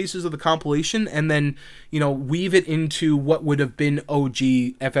all the pieces of the compilation and then, weave it into what would have been OG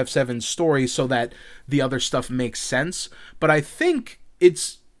FF7's story so that the other stuff makes sense. But I think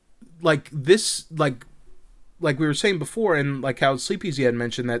it's like this, like we were saying before, and like how Sleep Easy had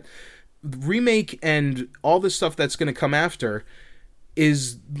mentioned, that remake and all this stuff that's going to come after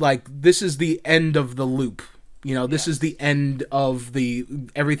is like, this is the end of the loop. This is the end of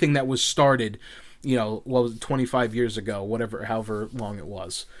everything that was started, 25 years ago, however long it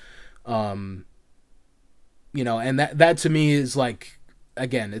was. And that to me is like,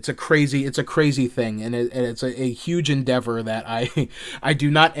 again, it's a crazy thing, and it's a huge endeavor that I do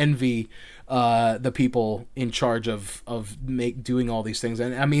not envy the people in charge of doing all these things.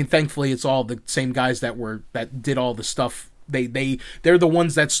 And I mean, thankfully, it's all the same guys that did all the stuff. They're the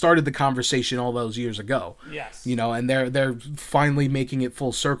ones that started the conversation all those years ago. Yes. And they're finally making it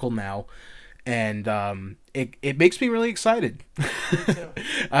full circle now, and it makes me really excited. Me too.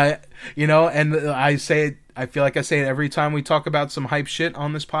 And I feel like I say it every time we talk about some hype shit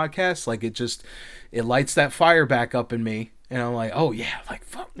on this podcast. Like, it lights that fire back up in me, and I'm like, oh yeah, like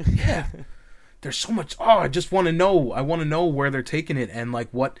fuck yeah. There's so much. Oh, I just want to know. I want to know where they're taking it, and like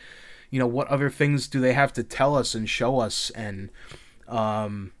what other things do they have to tell us and show us? And,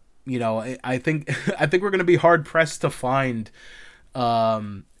 I think we're going to be hard pressed to find,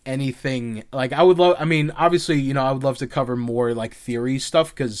 anything like obviously, I would love to cover more like theory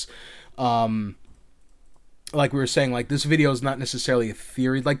stuff. 'Cause, like we were saying, like, this video is not necessarily a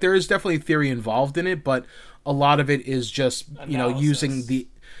theory. Like, there is definitely theory involved in it, but a lot of it is just, analysis.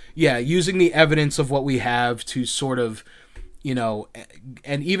 using the evidence of what we have to sort of, and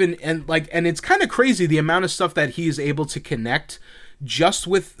it's kind of crazy the amount of stuff that he is able to connect just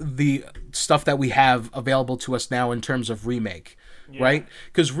with the stuff that we have available to us now in terms of remake, right?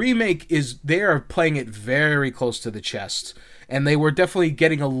 Because remake they are playing it very close to the chest, and they were definitely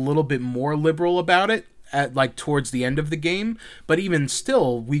getting a little bit more liberal about it at like towards the end of the game. But even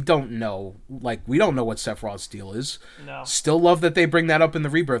still, we don't know. Like, we don't know what Sephiroth's deal is. No. Still love that they bring that up in the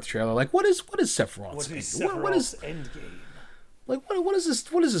Rebirth trailer. Like, what is Sephiroth's endgame? Like, what is this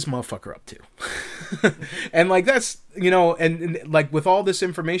motherfucker up to? And like, that's, and like with all this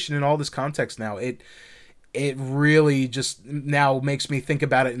information and all this context now, it really just now makes me think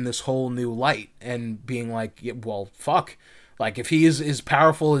about it in this whole new light and being like, yeah, well, fuck. Like, if he is as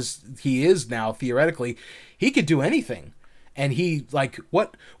powerful as he is now, theoretically, he could do anything. And he, like,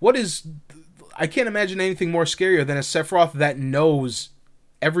 what is... I can't imagine anything more scarier than a Sephiroth that knows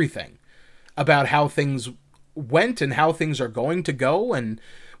everything about how things went and how things are going to go. And,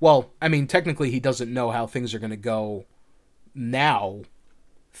 well, I mean, technically he doesn't know how things are going to go now,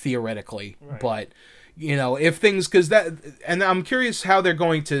 theoretically. Right. But, if things... Because that... And I'm curious how they're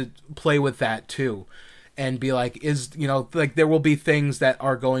going to play with that, too. And be like, like there will be things that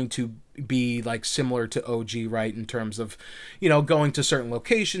are going to be like similar to OG, right? In terms of, going to certain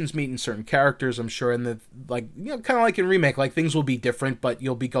locations, meeting certain characters, I'm sure. And kind of like in Remake, like things will be different, but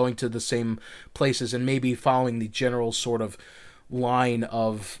you'll be going to the same places and maybe following the general sort of line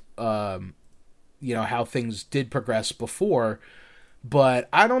of, how things did progress before. But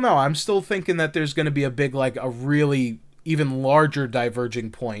I don't know. I'm still thinking that there's going to be a big, like a really even larger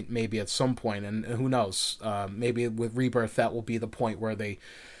diverging point maybe at some point, and who knows, maybe with Rebirth that will be the point where they,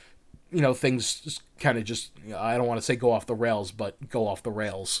 things kind of just, I don't want to say go off the rails, but go off the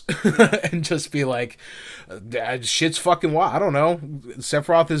rails and just be like, shit's fucking wild. I don't know,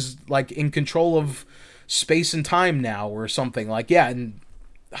 Sephiroth is like in control of space and time now or something, like, yeah. And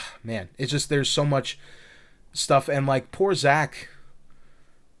man, it's just, there's so much stuff. And like poor Zack,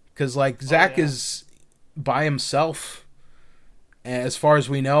 because like Zack is by himself. As far as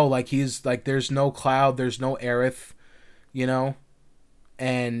we know, like, he's like, there's no Cloud, there's no Aerith,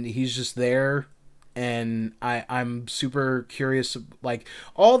 and he's just there. And I'm super curious, like,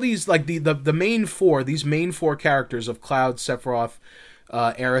 all these, like, the main four, these main four characters of Cloud, Sephiroth,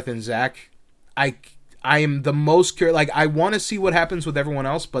 Aerith, and Zack, I am the most curious. Like, I want to see what happens with everyone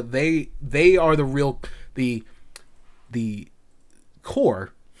else, but they are the real, the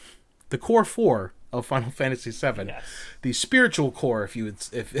core four of Final Fantasy VII, yes. The spiritual core, if you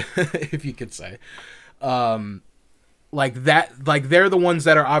could say, like that, like they're the ones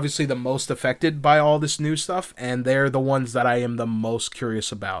that are obviously the most affected by all this new stuff, and they're the ones that I am the most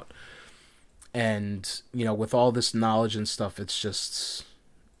curious about. And with all this knowledge and stuff, it's just,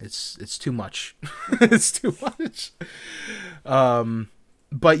 it's too much. It's too much.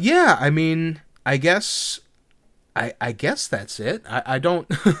 But yeah, I mean, I guess that's it. I don't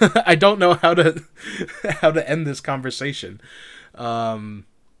I don't know how to end this conversation.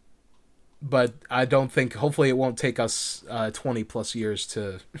 But I don't think, hopefully it won't take us 20 plus years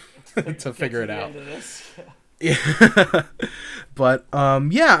to figure it out. Yeah. But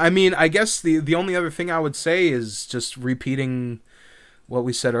yeah, I mean, I guess the only other thing I would say is just repeating what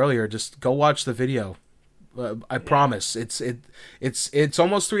we said earlier. Just go watch the video. I promise. It's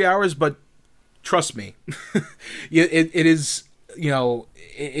almost 3 hours, but trust me, it is,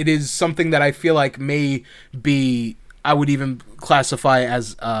 it is something that I feel like may be, I would even classify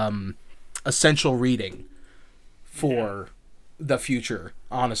as essential reading for the future,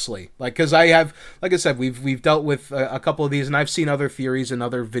 honestly. Like, because I have, like I said, we've dealt with a couple of these, and I've seen other theories and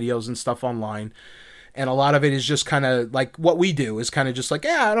other videos and stuff online, and a lot of it is just kind of like what we do is kind of just like,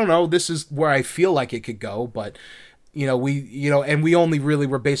 I don't know, this is where I feel like it could go, but and we only really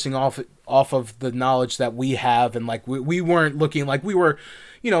were basing off of the knowledge that we have, and like we weren't looking, like we were,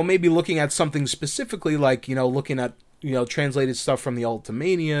 maybe looking at something specifically, like, looking at, translated stuff from the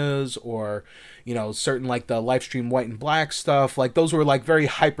Ultimanias, or, certain, like, the Livestream White and Black stuff, like, those were, like, very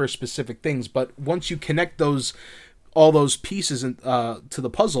hyper-specific things, but once you connect all those pieces to the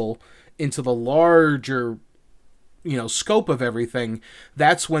puzzle into the larger, scope of everything,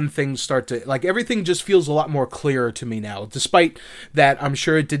 that's when things start to, like, everything just feels a lot more clearer to me now, despite that I'm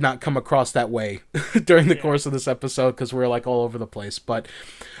sure it did not come across that way during the course of this episode, because we're, like, all over the place. But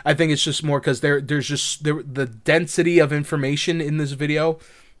I think it's just more because there's just the density of information in this video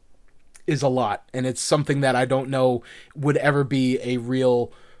is a lot, and it's something that I don't know would ever be a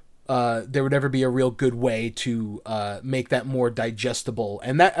real there would ever be a real good way to make that more digestible.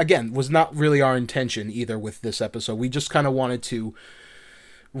 And that, again, was not really our intention either with this episode. We just kind of wanted to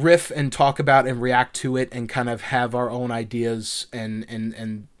riff and talk about and react to it and kind of have our own ideas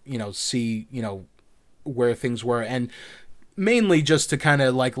and see, where things were. And mainly just to kind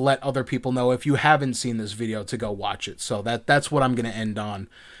of like let other people know, if you haven't seen this video, to go watch it. So that's what I'm going to end on.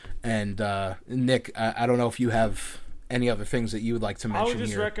 And Nick, I don't know if you have any other things that you would like to mention I would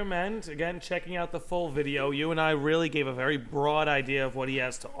just here? recommend, again, checking out the full video. You and I really gave a very broad idea of what he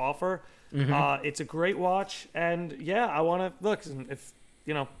has to offer. It's a great watch, and yeah, I want to look. If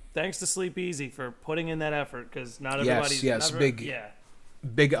thanks to Sleep Easy for putting in that effort, because not everybody's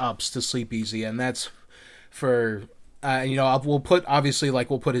big ups to Sleep Easy, and that's for we'll put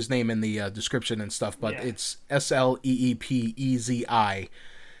his name in the description and stuff, but it's SLEEPEZI,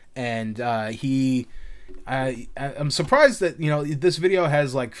 and I'm surprised that this video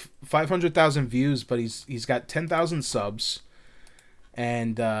has like 500,000 views, but he's got 10,000 subs.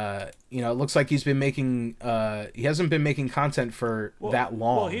 And it looks like he's been making he hasn't been making content for that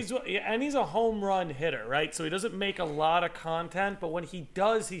long. Well, he's a home run hitter, right? So he doesn't make a lot of content, but when he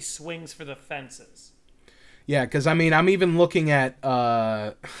does, he swings for the fences. Yeah, because I'm even looking at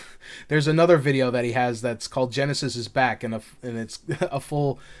there's another video that he has that's called Genesis is Back, and it's a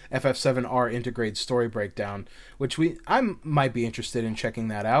full FF7R integrated story breakdown, which I might be interested in checking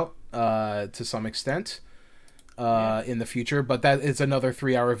that out to some extent. In the future, but that is another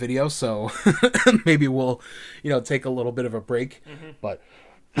 3-hour video, so maybe we'll take a little bit of a break. But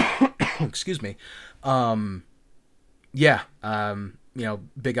excuse me.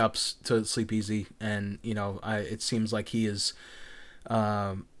 Big ups to Sleep Easy, and it seems like he is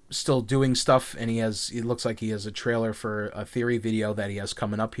still doing stuff, and it looks like he has a trailer for a theory video that he has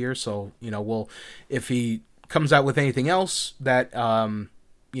coming up here, so if he comes out with anything else that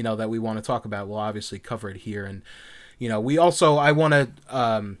that we want to talk about, we'll obviously cover it here. And I want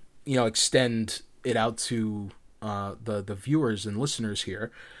to extend it out to the viewers and listeners here.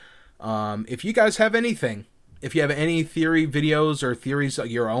 If you guys have anything, if you have any theory videos or theories,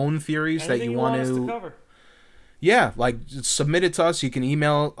 your own theories anything that you want to cover, submit it to us. You can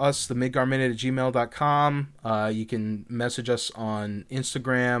email us, themidgarminute@gmail.com. You can message us on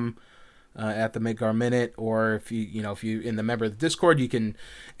Instagram at the Midgar Minute, or if you in the member of the Discord, you can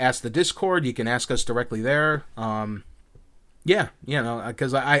ask the Discord. You can ask us directly there.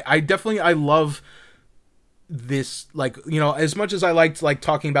 Because I love this. As much as I liked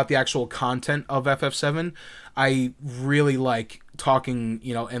talking about the actual content of FF7, I really like talking,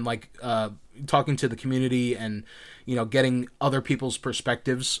 talking to the community and getting other people's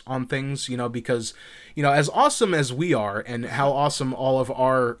perspectives on things, because as awesome as we are and how awesome all of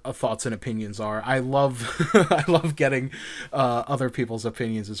our thoughts and opinions are, I love I love getting other people's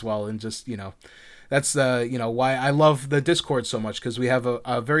opinions as well. And just that's why I love the Discord so much, because we have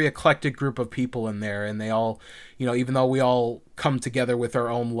a very eclectic group of people in there, and they all even though we all come together with our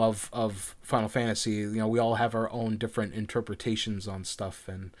own love of Final Fantasy, we all have our own different interpretations on stuff,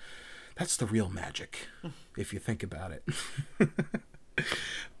 and that's the real magic, if you think about it.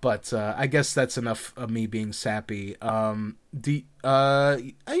 But I guess that's enough of me being sappy. I'm gonna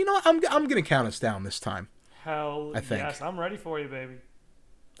count us down this time. Hell, I think. Yes, I'm ready for you, baby.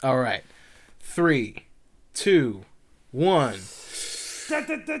 All right, 3, 2, 1.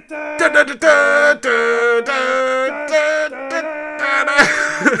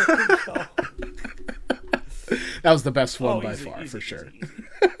 That was the best one by far, for sure. Easy.